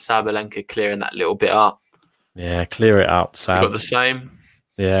top, and then Sabalenka clearing that little bit up. Yeah, clear it up, Sab. Got the same.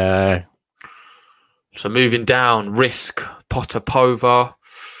 Yeah. So moving down, Risk, Potapova.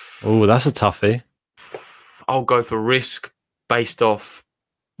 Oh, that's a toughie. I'll go for Risk based off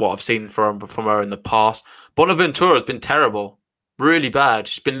what I've seen from her in the past. Bonaventura has been terrible, really bad.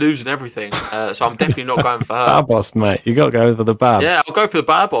 She's been losing everything, so I'm definitely not going for her. Babos, mate, you got to go for the Babs. Yeah, I'll go for the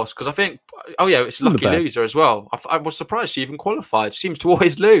Babos because I think. Oh yeah, it's lucky loser as well. I was surprised she even qualified. She seems to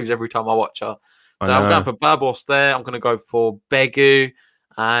always lose every time I watch her. So I'm going for Babos there. I'm going to go for Begu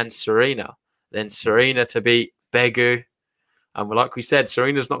and Serena. Then Serena to beat Begu. And like we said,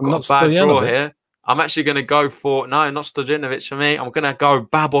 Serena's not got a bad draw here. I'm actually going to go for, no, not Stojanovic for me. I'm going to go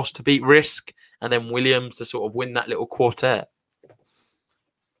Babos to beat Risk and then Williams to sort of win that little quartet.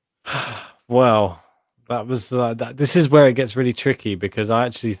 Well, that was that. This is where it gets really tricky because I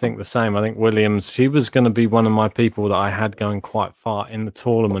actually think the same. I think Williams, she was going to be one of my people that I had going quite far in the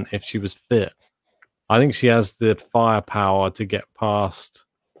tournament if she was fit. I think she has the firepower to get past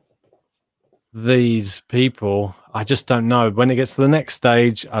these people. I just don't know. When it gets to the next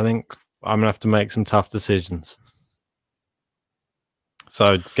stage, I think I'm going to have to make some tough decisions.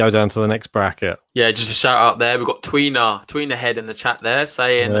 So go down to the next bracket. Yeah, just a shout out there. We've got Tweener Head in the chat there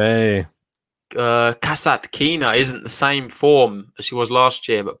saying hey. Kasat Kina isn't the same form as she was last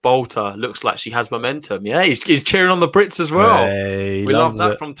year, but Bolter looks like she has momentum. Yeah, he's cheering on the Brits as well. Hey, we love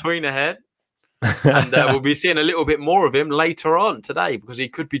that from Tweener Head. And we'll be seeing a little bit more of him later on today because he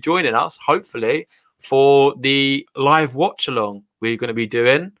could be joining us, hopefully, for the live watch along we're going to be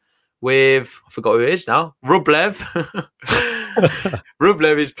doing with, I forgot who it is now, Rublev.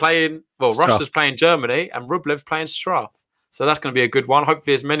 Rublev is playing, well, Struff. Russia's playing Germany and Rublev's playing Struff. So that's going to be a good one.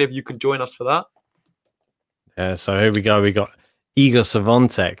 Hopefully, as many of you can join us for that. Yeah, so here we go. We got Iga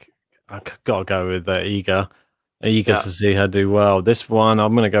Swiatek. I've got to go with Iga. Eager to see her do well. This one,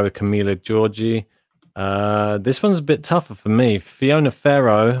 I'm going to go with Camila Giorgi. This one's a bit tougher for me. Fiona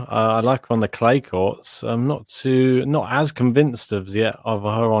Ferro, I like her on the clay courts. I'm not as convinced of yet of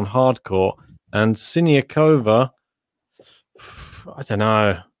her on hard court. And Siniakova, I don't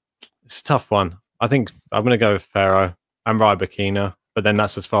know. It's a tough one. I think I'm going to go with Ferro and Rybakina, but then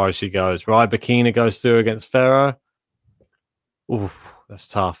that's as far as she goes. Rybakina goes through against Ferro. Oof, that's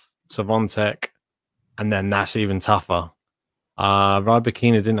tough. Swiatek. And then that's even tougher.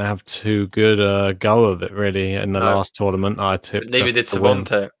 Rybakina didn't have too good a go of it, really, in the last tournament. I tipped. Neither did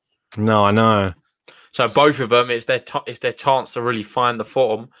Swiatek. No, I know. So both of them, it's their chance to really find the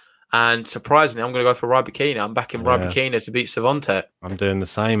form. And surprisingly, I'm going to go for Rybakina. I'm backing Rybakina to beat Swiatek. I'm doing the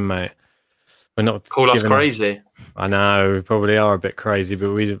same, mate. We're not call us crazy. I know we probably are a bit crazy,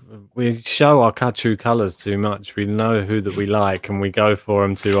 but we show our true colours too much. We know who that we like, and we go for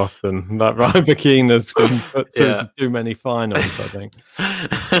them too often. Like Rybakina's been put through to too many finals, I think.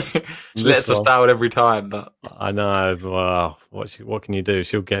 She lets us down every time, but I know. Well, what can you do?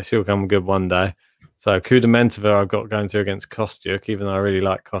 She'll come good one day. So Kudermetova I've got going through against Kostyuk, even though I really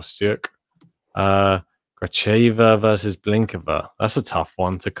like Kostyuk. Gracheva versus Blinkova. That's a tough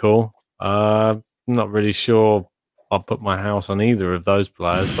one to call. Not really sure I'll put my house on either of those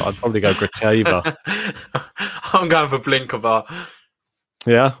players, but I'd probably go Gracheva. I'm going for Blinkova.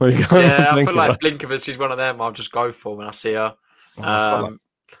 Yeah? Where you going? Yeah, I feel like Blinkova, she's one of them I'll just go for when I see her.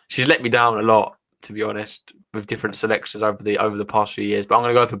 She's let me down a lot, to be honest, with different selections over the past few years. But I'm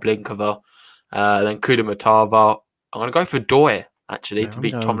going to go for Blinkova. Then Kudermetova. I'm going to go for Doi, actually, to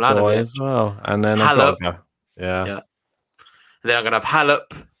beat Tomljanovic as well. And then Halep. Yeah. And then I'm going to have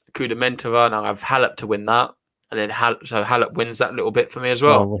Halep, Kudermetova, and I'll have Halep to win that. And then Halep wins that little bit for me as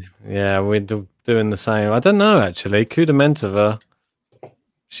well. We're doing the same. I don't know, actually. Kudermetova,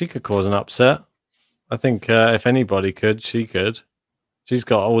 she could cause an upset. I think if anybody could, she could. She's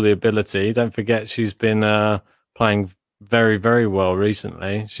got all the ability. Don't forget, she's been playing very, very well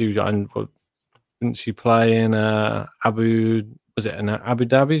recently. Didn't she play in Abu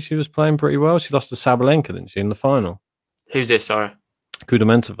Dhabi? She was playing pretty well. She lost to Sabalenka, didn't she, in the final? Who's this? Sorry.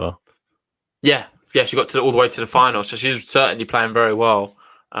 Kudermetova. Yeah, she got all the way to the final, so she's certainly playing very well.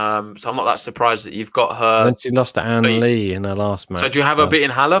 So I'm not that surprised that you've got her. And then she lost to Anne Lee in her last match. So do you have her beating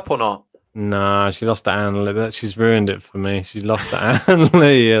Halep or not? Nah, she lost to Anne Lee. She's ruined it for me. She lost to Anne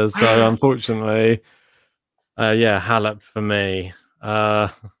Lee, so unfortunately, Halep for me. So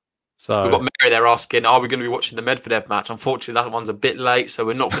we've got Mary there asking, are we going to be watching the Medvedev match? Unfortunately, that one's a bit late, so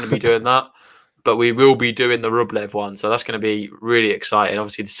we're not going to be doing that. But we will be doing the Rublev one. So that's going to be really exciting.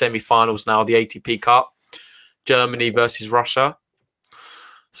 Obviously, the semi-finals now, the ATP Cup. Germany versus Russia.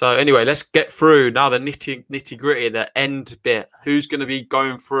 So anyway, let's get through now the nitty-gritty, the end bit. Who's going to be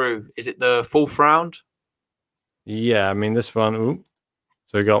going through? Is it the fourth round? Yeah, I mean, this one. Ooh.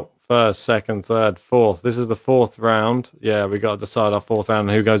 So we got first, second, third, fourth. This is the fourth round. Yeah, we got to decide our fourth round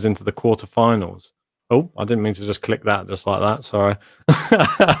and who goes into the quarterfinals. Oh, I didn't mean to just click that just like that. Sorry.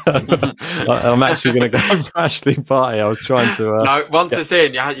 I'm actually going to go for Ashley Barty. I was trying to... no, once it's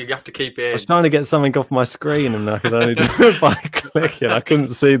in, you have to keep it in. I was trying to get something off my screen and I could only do it by clicking. I couldn't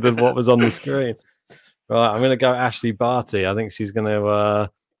see what was on the screen. Right, I'm going to go Ashley Barty. I think she's going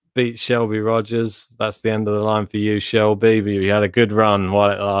to beat Shelby Rogers. That's the end of the line for you, Shelby. But you had a good run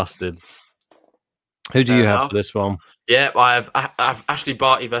while it lasted. Who do Fair you have enough. for this one? Yeah, I have Ashley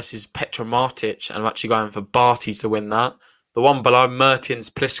Barty versus Petra Martic, and I'm actually going for Barty to win that. The one below Mertens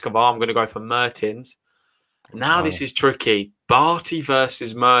Pliskova, I'm going to go for Mertens. Now this is tricky. Barty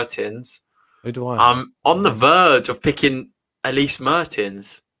versus Mertens. Who do I have? I'm on the verge of picking Elise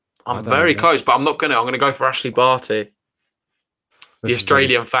Mertens. I'm very close, but I'm not going to. I'm going to go for Ashley Barty. The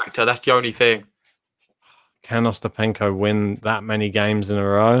Australian factor, that's the only thing. Can Ostapenko win that many games in a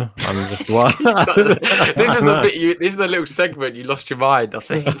row? I'm just This is the bit. This is the little segment you lost your mind. I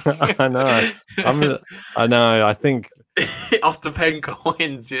think. I know. I know. I think Ostapenko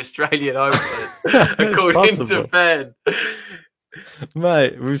wins the Australian Open, according to Ben.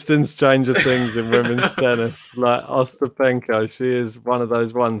 Mate, we've seen stranger things in women's tennis. Like Ostapenko, she is one of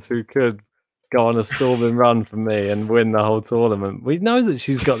those ones who could go on a storming run for me and win the whole tournament. We know that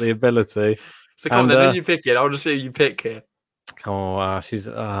she's got the ability. So come on, then who you pick it? I want to see who you pick here. Oh,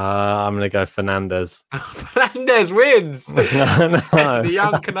 I'm going to go Fernandez. Fernandez wins. No. The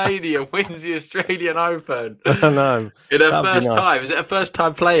young Canadian wins the Australian Open. No. In her first time. Is it her first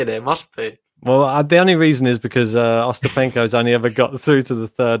time playing it? It must be. Well, the only reason is because Ostapenko's only ever got through to the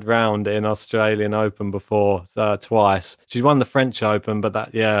third round in Australian Open before, twice. She's won the French Open, but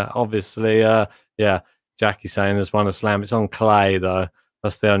obviously, Jackie's saying has won a slam. It's on clay, though.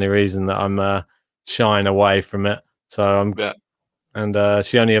 That's the only reason that I'm shying away from it. So and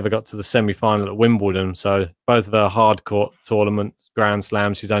she only ever got to the semi-final at Wimbledon. So both of her hard court tournaments, Grand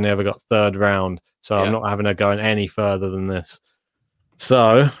Slams, she's only ever got third round. So I'm not having her going any further than this.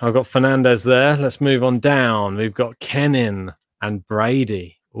 So I've got Fernandez there. Let's move on down. We've got Kenin and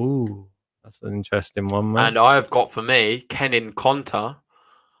Brady. Ooh, that's an interesting one, man. And I've got for me Kenin Konta,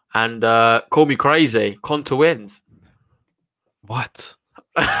 and call me crazy, Konta wins. What?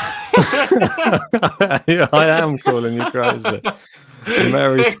 I am calling you crazy.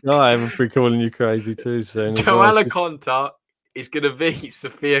 Mary Sky will be calling you crazy too soon. Joanna Konta is going to beat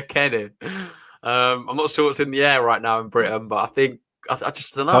Sophia Kenin. I'm not sure what's in the air right now in Britain, but I think I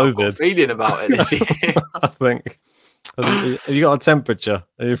just don't know. I've got a feeling about it this year. I think you got a temperature.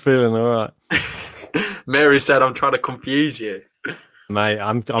 Are you feeling all right? Mary said, "I'm trying to confuse you, mate.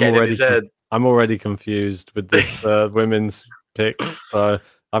 I'm already confused with this women's picks. So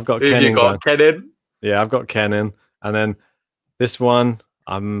I've got Kenin. You got Kenin? Yeah, I've got Kenin, and then this one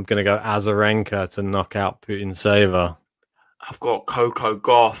I'm gonna go Azarenka to knock out Putintseva. I've got Coco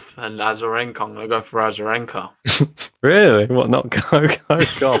Gauff and Azarenka. I'm going to go for Azarenka. Really? What, not Coco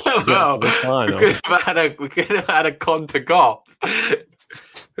Gauff? Well, we could have had a Konta Gauff.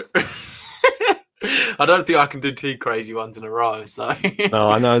 I don't think I can do two crazy ones in a row. So no,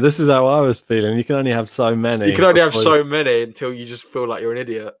 I know. This is how I was feeling. You can only have so many. You can only have so many until you just feel like you're an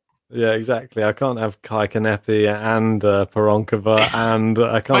idiot. Yeah, exactly. I can't have Kai Kanepi and Poronkova, and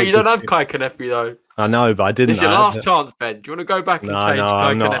I can't. Wait, you don't have Kai Kanepi though. I know, but I didn't. It's your last chance, Ben. Do you want to go back and change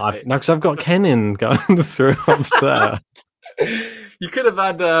Kai Kanepi? No, because I've got Kenin going through onto there. You could have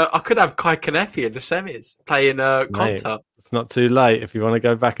had. I could have Kai Kanepi in the semis playing Konta. It's not too late if you want to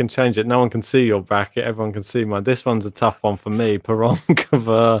go back and change it. No one can see your bracket. Everyone can see mine. This one's a tough one for me.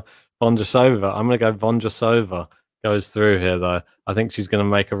 Poronkova, Vondrasova. I'm going to go Vondrasova. Goes through here though. I think she's going to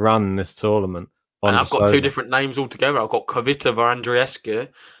make a run in this tournament. And I've got two different names altogether. I've got Kvitova Andreescu,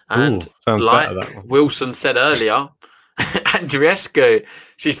 and like Wilson said earlier, Andreescu.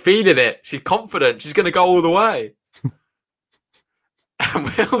 She's feeling it. She's confident. She's going to go all the way.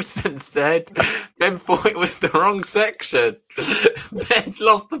 And Wilson said Ben thought it was the wrong section. Ben's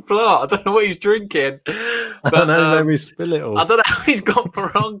lost the plot. I don't know what he's drinking. But, I don't know, maybe spill it all. I don't know how he's got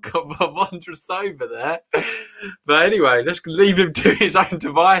Poronkova Vondrasova there. But anyway, let's leave him to his own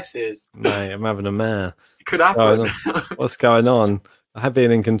devices. Mate, I'm having a mare. It could happen. What's going on? I have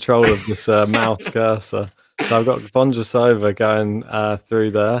been in control of this mouse cursor. So I've got Vondrasova going through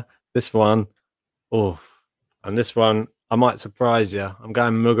there. This one, and this one, I might surprise you. I'm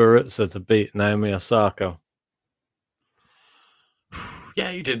going Muguruza to beat Naomi Osaka.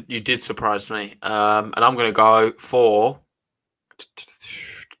 Yeah, you did surprise me. And I'm going to go for.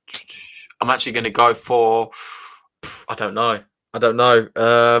 I'm actually going to go for. I don't know.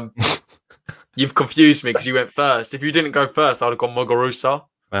 You've confused me because you went first. If you didn't go first, I'd have gone Muguruza.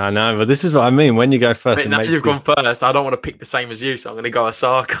 I know, but this is what I mean. When you go first, now you've gone first. I don't want to pick the same as you, so I'm going to go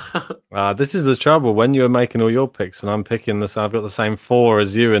Osaka. This is the trouble when you're making all your picks, and I'm picking this. I've got the same 4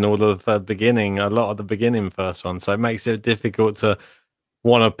 as you in all of the beginning, a lot of the beginning first one. So it makes it difficult to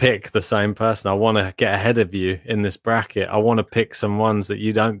want to pick the same person. I want to get ahead of you in this bracket. I want to pick some ones that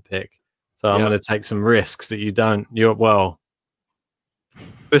you don't pick. So I'm going to take some risks that you don't.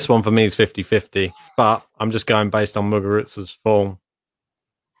 This one for me is 50-50, but I'm just going based on Muguruza's form.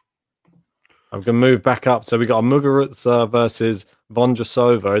 I'm going to move back up. So we got a Muguruza versus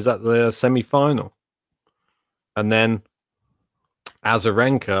Vondrasova. Is that the semi-final? And then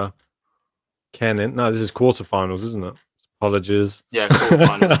Azarenka, Kenin. No, this is quarterfinals, isn't it? Apologies. Yeah,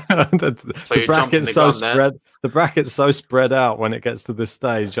 quarterfinals. The bracket's so spread. The bracket's so spread out when it gets to this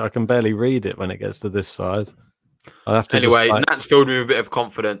stage. I can barely read it when it gets to this size. I have to. Anyway, Nat's filled me with a bit of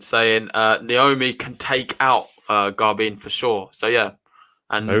confidence, saying Naomi can take out Garbine for sure. So yeah.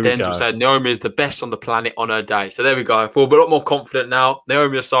 And Denzel said Naomi is the best on the planet on her day. So there we go. I feel a lot more confident now.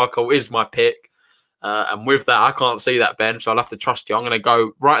 Naomi Osaka is my pick. And with that, I can't see that, Ben. So I'll have to trust you. I'm going to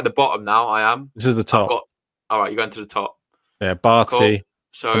go right at the bottom now. I am. This is the top. All right, you're going to the top. Yeah, Barty, cool.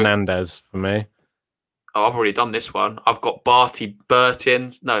 So, Fernandez for me. Oh, I've already done this one. I've got Barty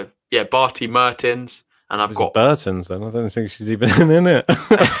Mertens. No, yeah, Barty Mertens. And I've got Burton's then. I don't think she's even in it.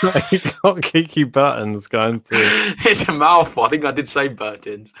 You got Kiki Burton's going through. It's a mouthful. I think I did say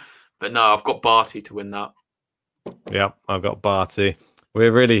Burton's. But no, I've got Barty to win that. Yep, I've got Barty.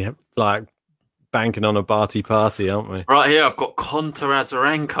 We're really like banking on a Barty party, aren't we? Right here, I've got Konta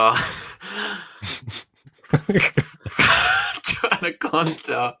Azarenka. Joanna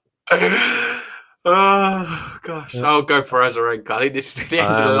Konta. Oh gosh, I'll go for Azarenka. I think this is the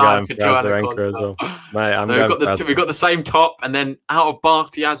end of the line for Joanna Konta as well. Mate, so we've got the same top, and then out of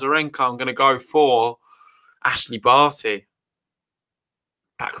Barty Azarenka, I'm going to go for Ashley Barty.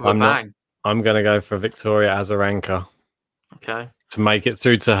 Back with a bang. I'm going to go for Victoria Azarenka. Okay. To make it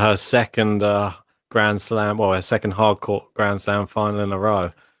through to her second Grand Slam, well, her second hardcourt Grand Slam final in a row.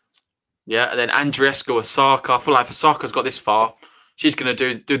 Yeah, and then Andriescu Osaka. I feel like if Osaka's got this far, she's going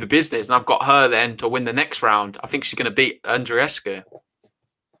to do the business, and I've got her then to win the next round. I think she's going to beat Andriescu.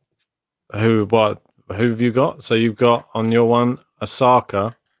 Who have you got? So you've got on your one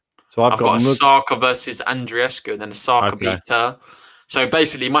Osaka. So I've got Osaka versus Andriescu, and then Osaka beats her. So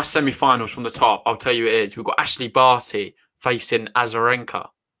basically, my semi-finals from the top, I'll tell you it is. We've got Ashley Barty facing Azarenka.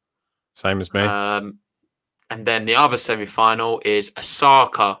 Same as me. And then the other semi-final is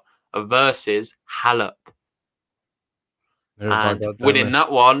Osaka versus Halep. And winning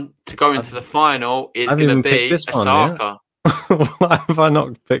that one to go into the final is going to be Osaka. Why have I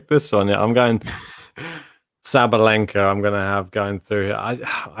not picked this one yet? I'm going Sabalenka. I'm going to have going through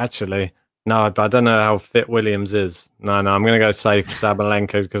here. No, I don't know how fit Williams is. No, I'm going to go safe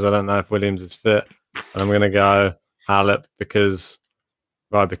Sabalenka because I don't know if Williams is fit. And I'm going to go Halep because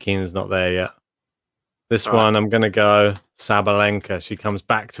Rybakina's not there yet. This one, I'm going to go Sabalenka. She comes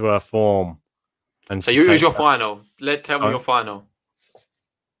back to her form. And so who's your final? Tell me your final.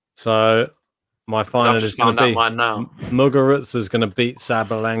 So my final is going to be mine now. Muguruza is going to beat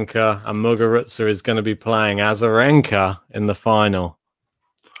Sabalenka, and Muguruza is going to be playing Azarenka in the final.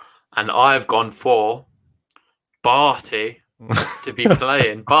 And I've gone for Barty to be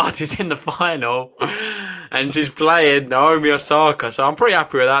playing. Barty's in the final, and she's playing Naomi Osaka. So I'm pretty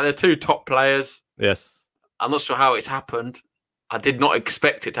happy with that. They're two top players. Yes. I'm not sure how it's happened. I did not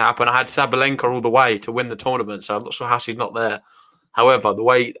expect it to happen. I had Sabalenka all the way to win the tournament, so I'm not sure how she's not there. However,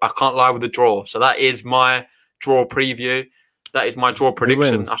 I can't lie with the draw. So that is my draw preview. That is my draw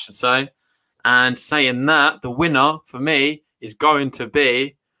prediction, I should say. And saying that, the winner for me is going to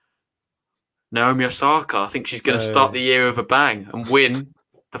be Naomi Osaka. I think she's going to start the year with a bang and win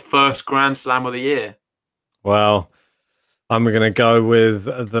the first Grand Slam of the year. Well, I'm going to go with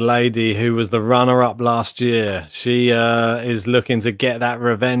the lady who was the runner-up last year. She is looking to get that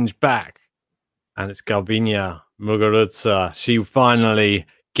revenge back. And it's Garbine Muguruza. She finally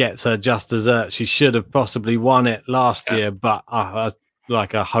gets her just dessert. She should have possibly won it last year, but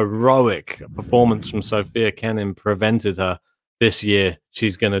like a heroic performance from Sophia Kenin prevented her. This year,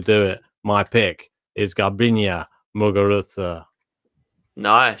 she's going to do it. My pick is Garbine Muguruza.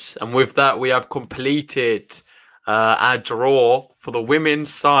 Nice. And with that, we have completed our draw for the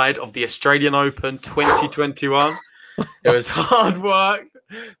women's side of the Australian Open 2021. It was hard work.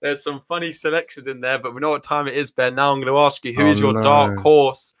 There's some funny selections in there, but we know what time it is, Ben. Now I'm going to ask you, who is your dark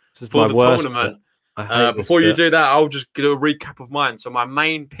horse for the tournament? Before you do that, I'll just do a recap of mine. So my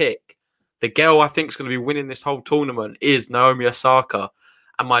main pick, the girl I think is going to be winning this whole tournament, is Naomi Osaka.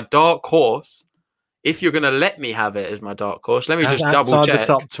 And my dark horse, if you're going to let me have it as my dark horse, let me just double check. The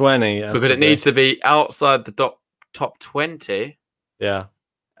top 20. Because it needs to be outside the top 20. Yeah.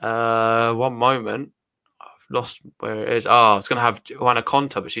 One moment. I've lost where it is. Oh, it's going to have Joanna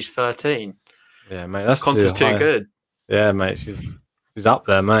Konta, but she's 13. Yeah, mate. That's Konta's too good. Yeah, mate. She's up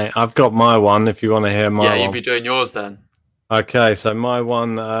there, mate. I've got my one if you want to hear my one. Yeah, you'll be doing yours then. Okay, so my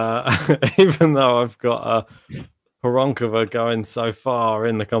one, even though I've got Horonkova going so far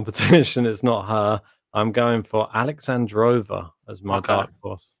in the competition, it's not her. I'm going for Alexandrova as my dark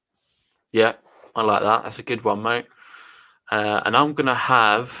horse. Yeah, I like that. That's a good one, mate. And I'm going to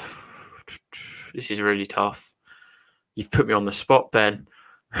have... This is really tough. You've put me on the spot, Ben.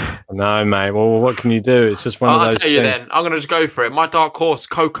 No, mate. Well, what can you do? It's just one of I'll those tell you things. then. I'm going to just go for it. My dark horse,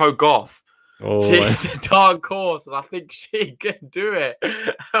 Coco Gauff. Oh, She's a dark horse, and I think she can do it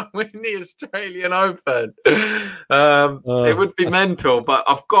and win the Australian Open. It would be mental, but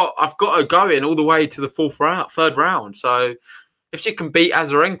I've got her going all the way to the third round. So if she can beat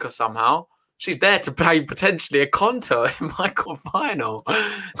Azarenka somehow, she's there to play potentially a Conte in my quarterfinal.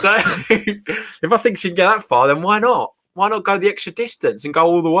 So if I think she can get that far, then why not? Why not go the extra distance and go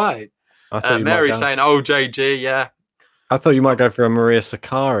all the way? Mary's saying, "Oh, JG, yeah." I thought you might go for a Maria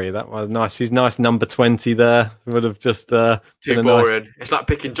Sakkari. That was nice. She's nice number 20 there. Would have just too boring. Nice... It's like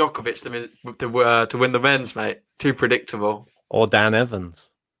picking Djokovic to win the men's, mate. Too predictable. Or Dan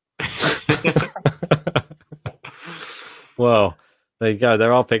Evans. Well, there you go.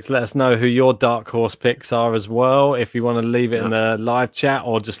 There are picks. Let us know who your dark horse picks are as well. If you want to leave it in the live chat,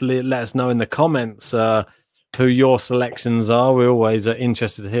 or just let us know in the comments who your selections are. We always are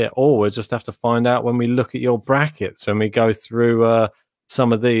interested to hear. Or we'll just have to find out when we look at your brackets, when we go through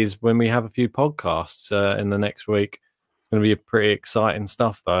some of these, when we have a few podcasts in the next week. It's going to be pretty exciting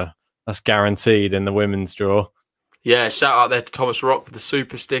stuff, though. That's guaranteed in the women's draw. Yeah, shout out there to Thomas Rock for the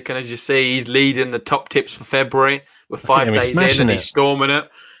super stick. And as you see, he's leading the top tips for February. We're 5 days in and he's storming it.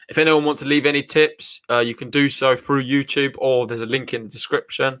 If anyone wants to leave any tips, you can do so through YouTube, or there's a link in the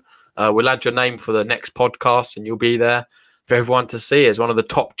description. We'll add your name for the next podcast and you'll be there for everyone to see as one of the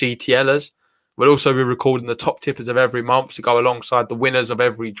top GTLers. We'll also be recording the top tippers of every month to go alongside the winners of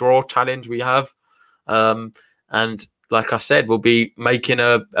every draw challenge we have. And like I said, we'll be making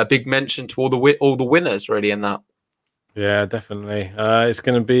a big mention to all the winners really in that. Yeah, definitely. It's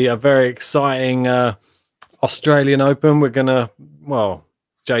going to be a very exciting Australian Open. We're going to, well,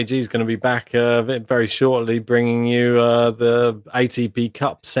 JG is going to be back very shortly, bringing you the ATP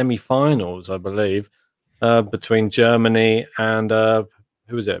Cup semi-finals, I believe, between Germany and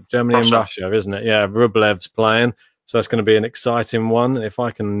who is it? Germany and Russia, isn't it? Yeah, Rublev's playing, so that's going to be an exciting one. If I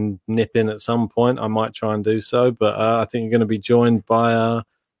can nip in at some point, I might try and do so. But I think you're going to be joined by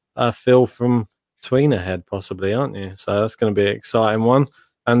Phil from Tweenerhead, possibly, aren't you? So that's going to be an exciting one.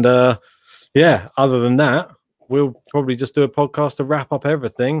 And yeah, other than that, we'll probably just do a podcast to wrap up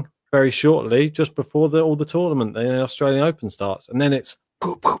everything very shortly, just before all the tournament, the Australian Open starts. And then it's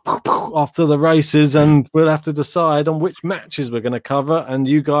off to the races, and we'll have to decide on which matches we're going to cover, and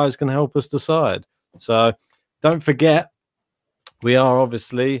you guys can help us decide. So don't forget, we are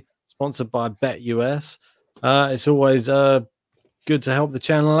obviously sponsored by BetUS. It's always good to help the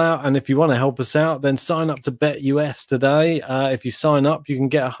channel out, and if you want to help us out, then sign up to BetUS today. If you sign up, you can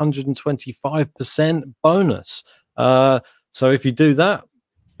get 125% bonus. So if you do that,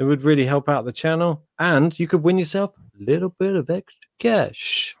 it would really help out the channel, and you could win yourself a little bit of extra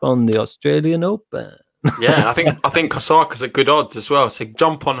cash on the Australian Open. Yeah, I think Osaka's at good odds as well. So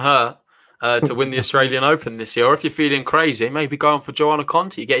jump on her to win the Australian Open this year. Or if you're feeling crazy, maybe go on for Joanna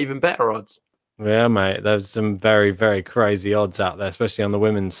Conti. You get even better odds. Yeah, mate. There's some very, very crazy odds out there, especially on the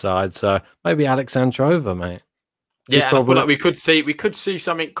women's side. So maybe Alexandrova, mate. Yeah, and I feel like we could see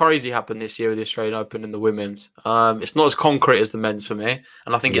something crazy happen this year with the Australian Open and the women's. It's not as concrete as the men's for me,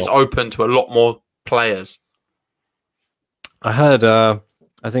 and I think it's open to a lot more players. I heard,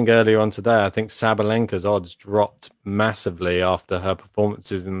 I think earlier on today, I think Sabalenka's odds dropped massively after her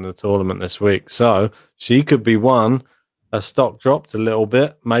performances in the tournament this week. So she could be one. Her stock dropped a little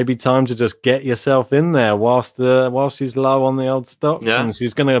bit. Maybe time to just get yourself in there whilst she's low on the old stocks, and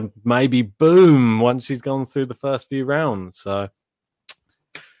she's going to maybe boom once she's gone through the first few rounds. So,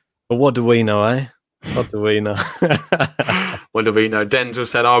 but what do we know, eh? What do we know? What do we know? Denzel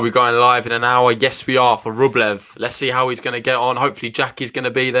said, "Are we going live in an hour?" Yes, we are for Rublev. Let's see how he's going to get on. Hopefully, Jackie's going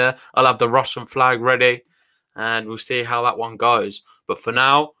to be there. I'll have the Russian flag ready, and we'll see how that one goes. But for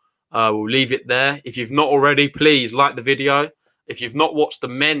now, we'll leave it there. If you've not already, please like the video. If you've not watched the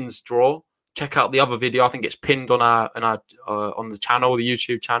men's draw, check out the other video. I think it's pinned on on the channel, the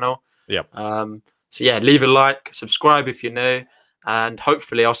YouTube channel. Yep. So yeah, leave a like, subscribe if you're new, and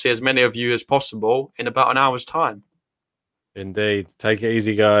hopefully I'll see as many of you as possible in about an hour's time. Indeed. Take it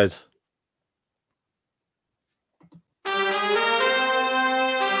easy, guys.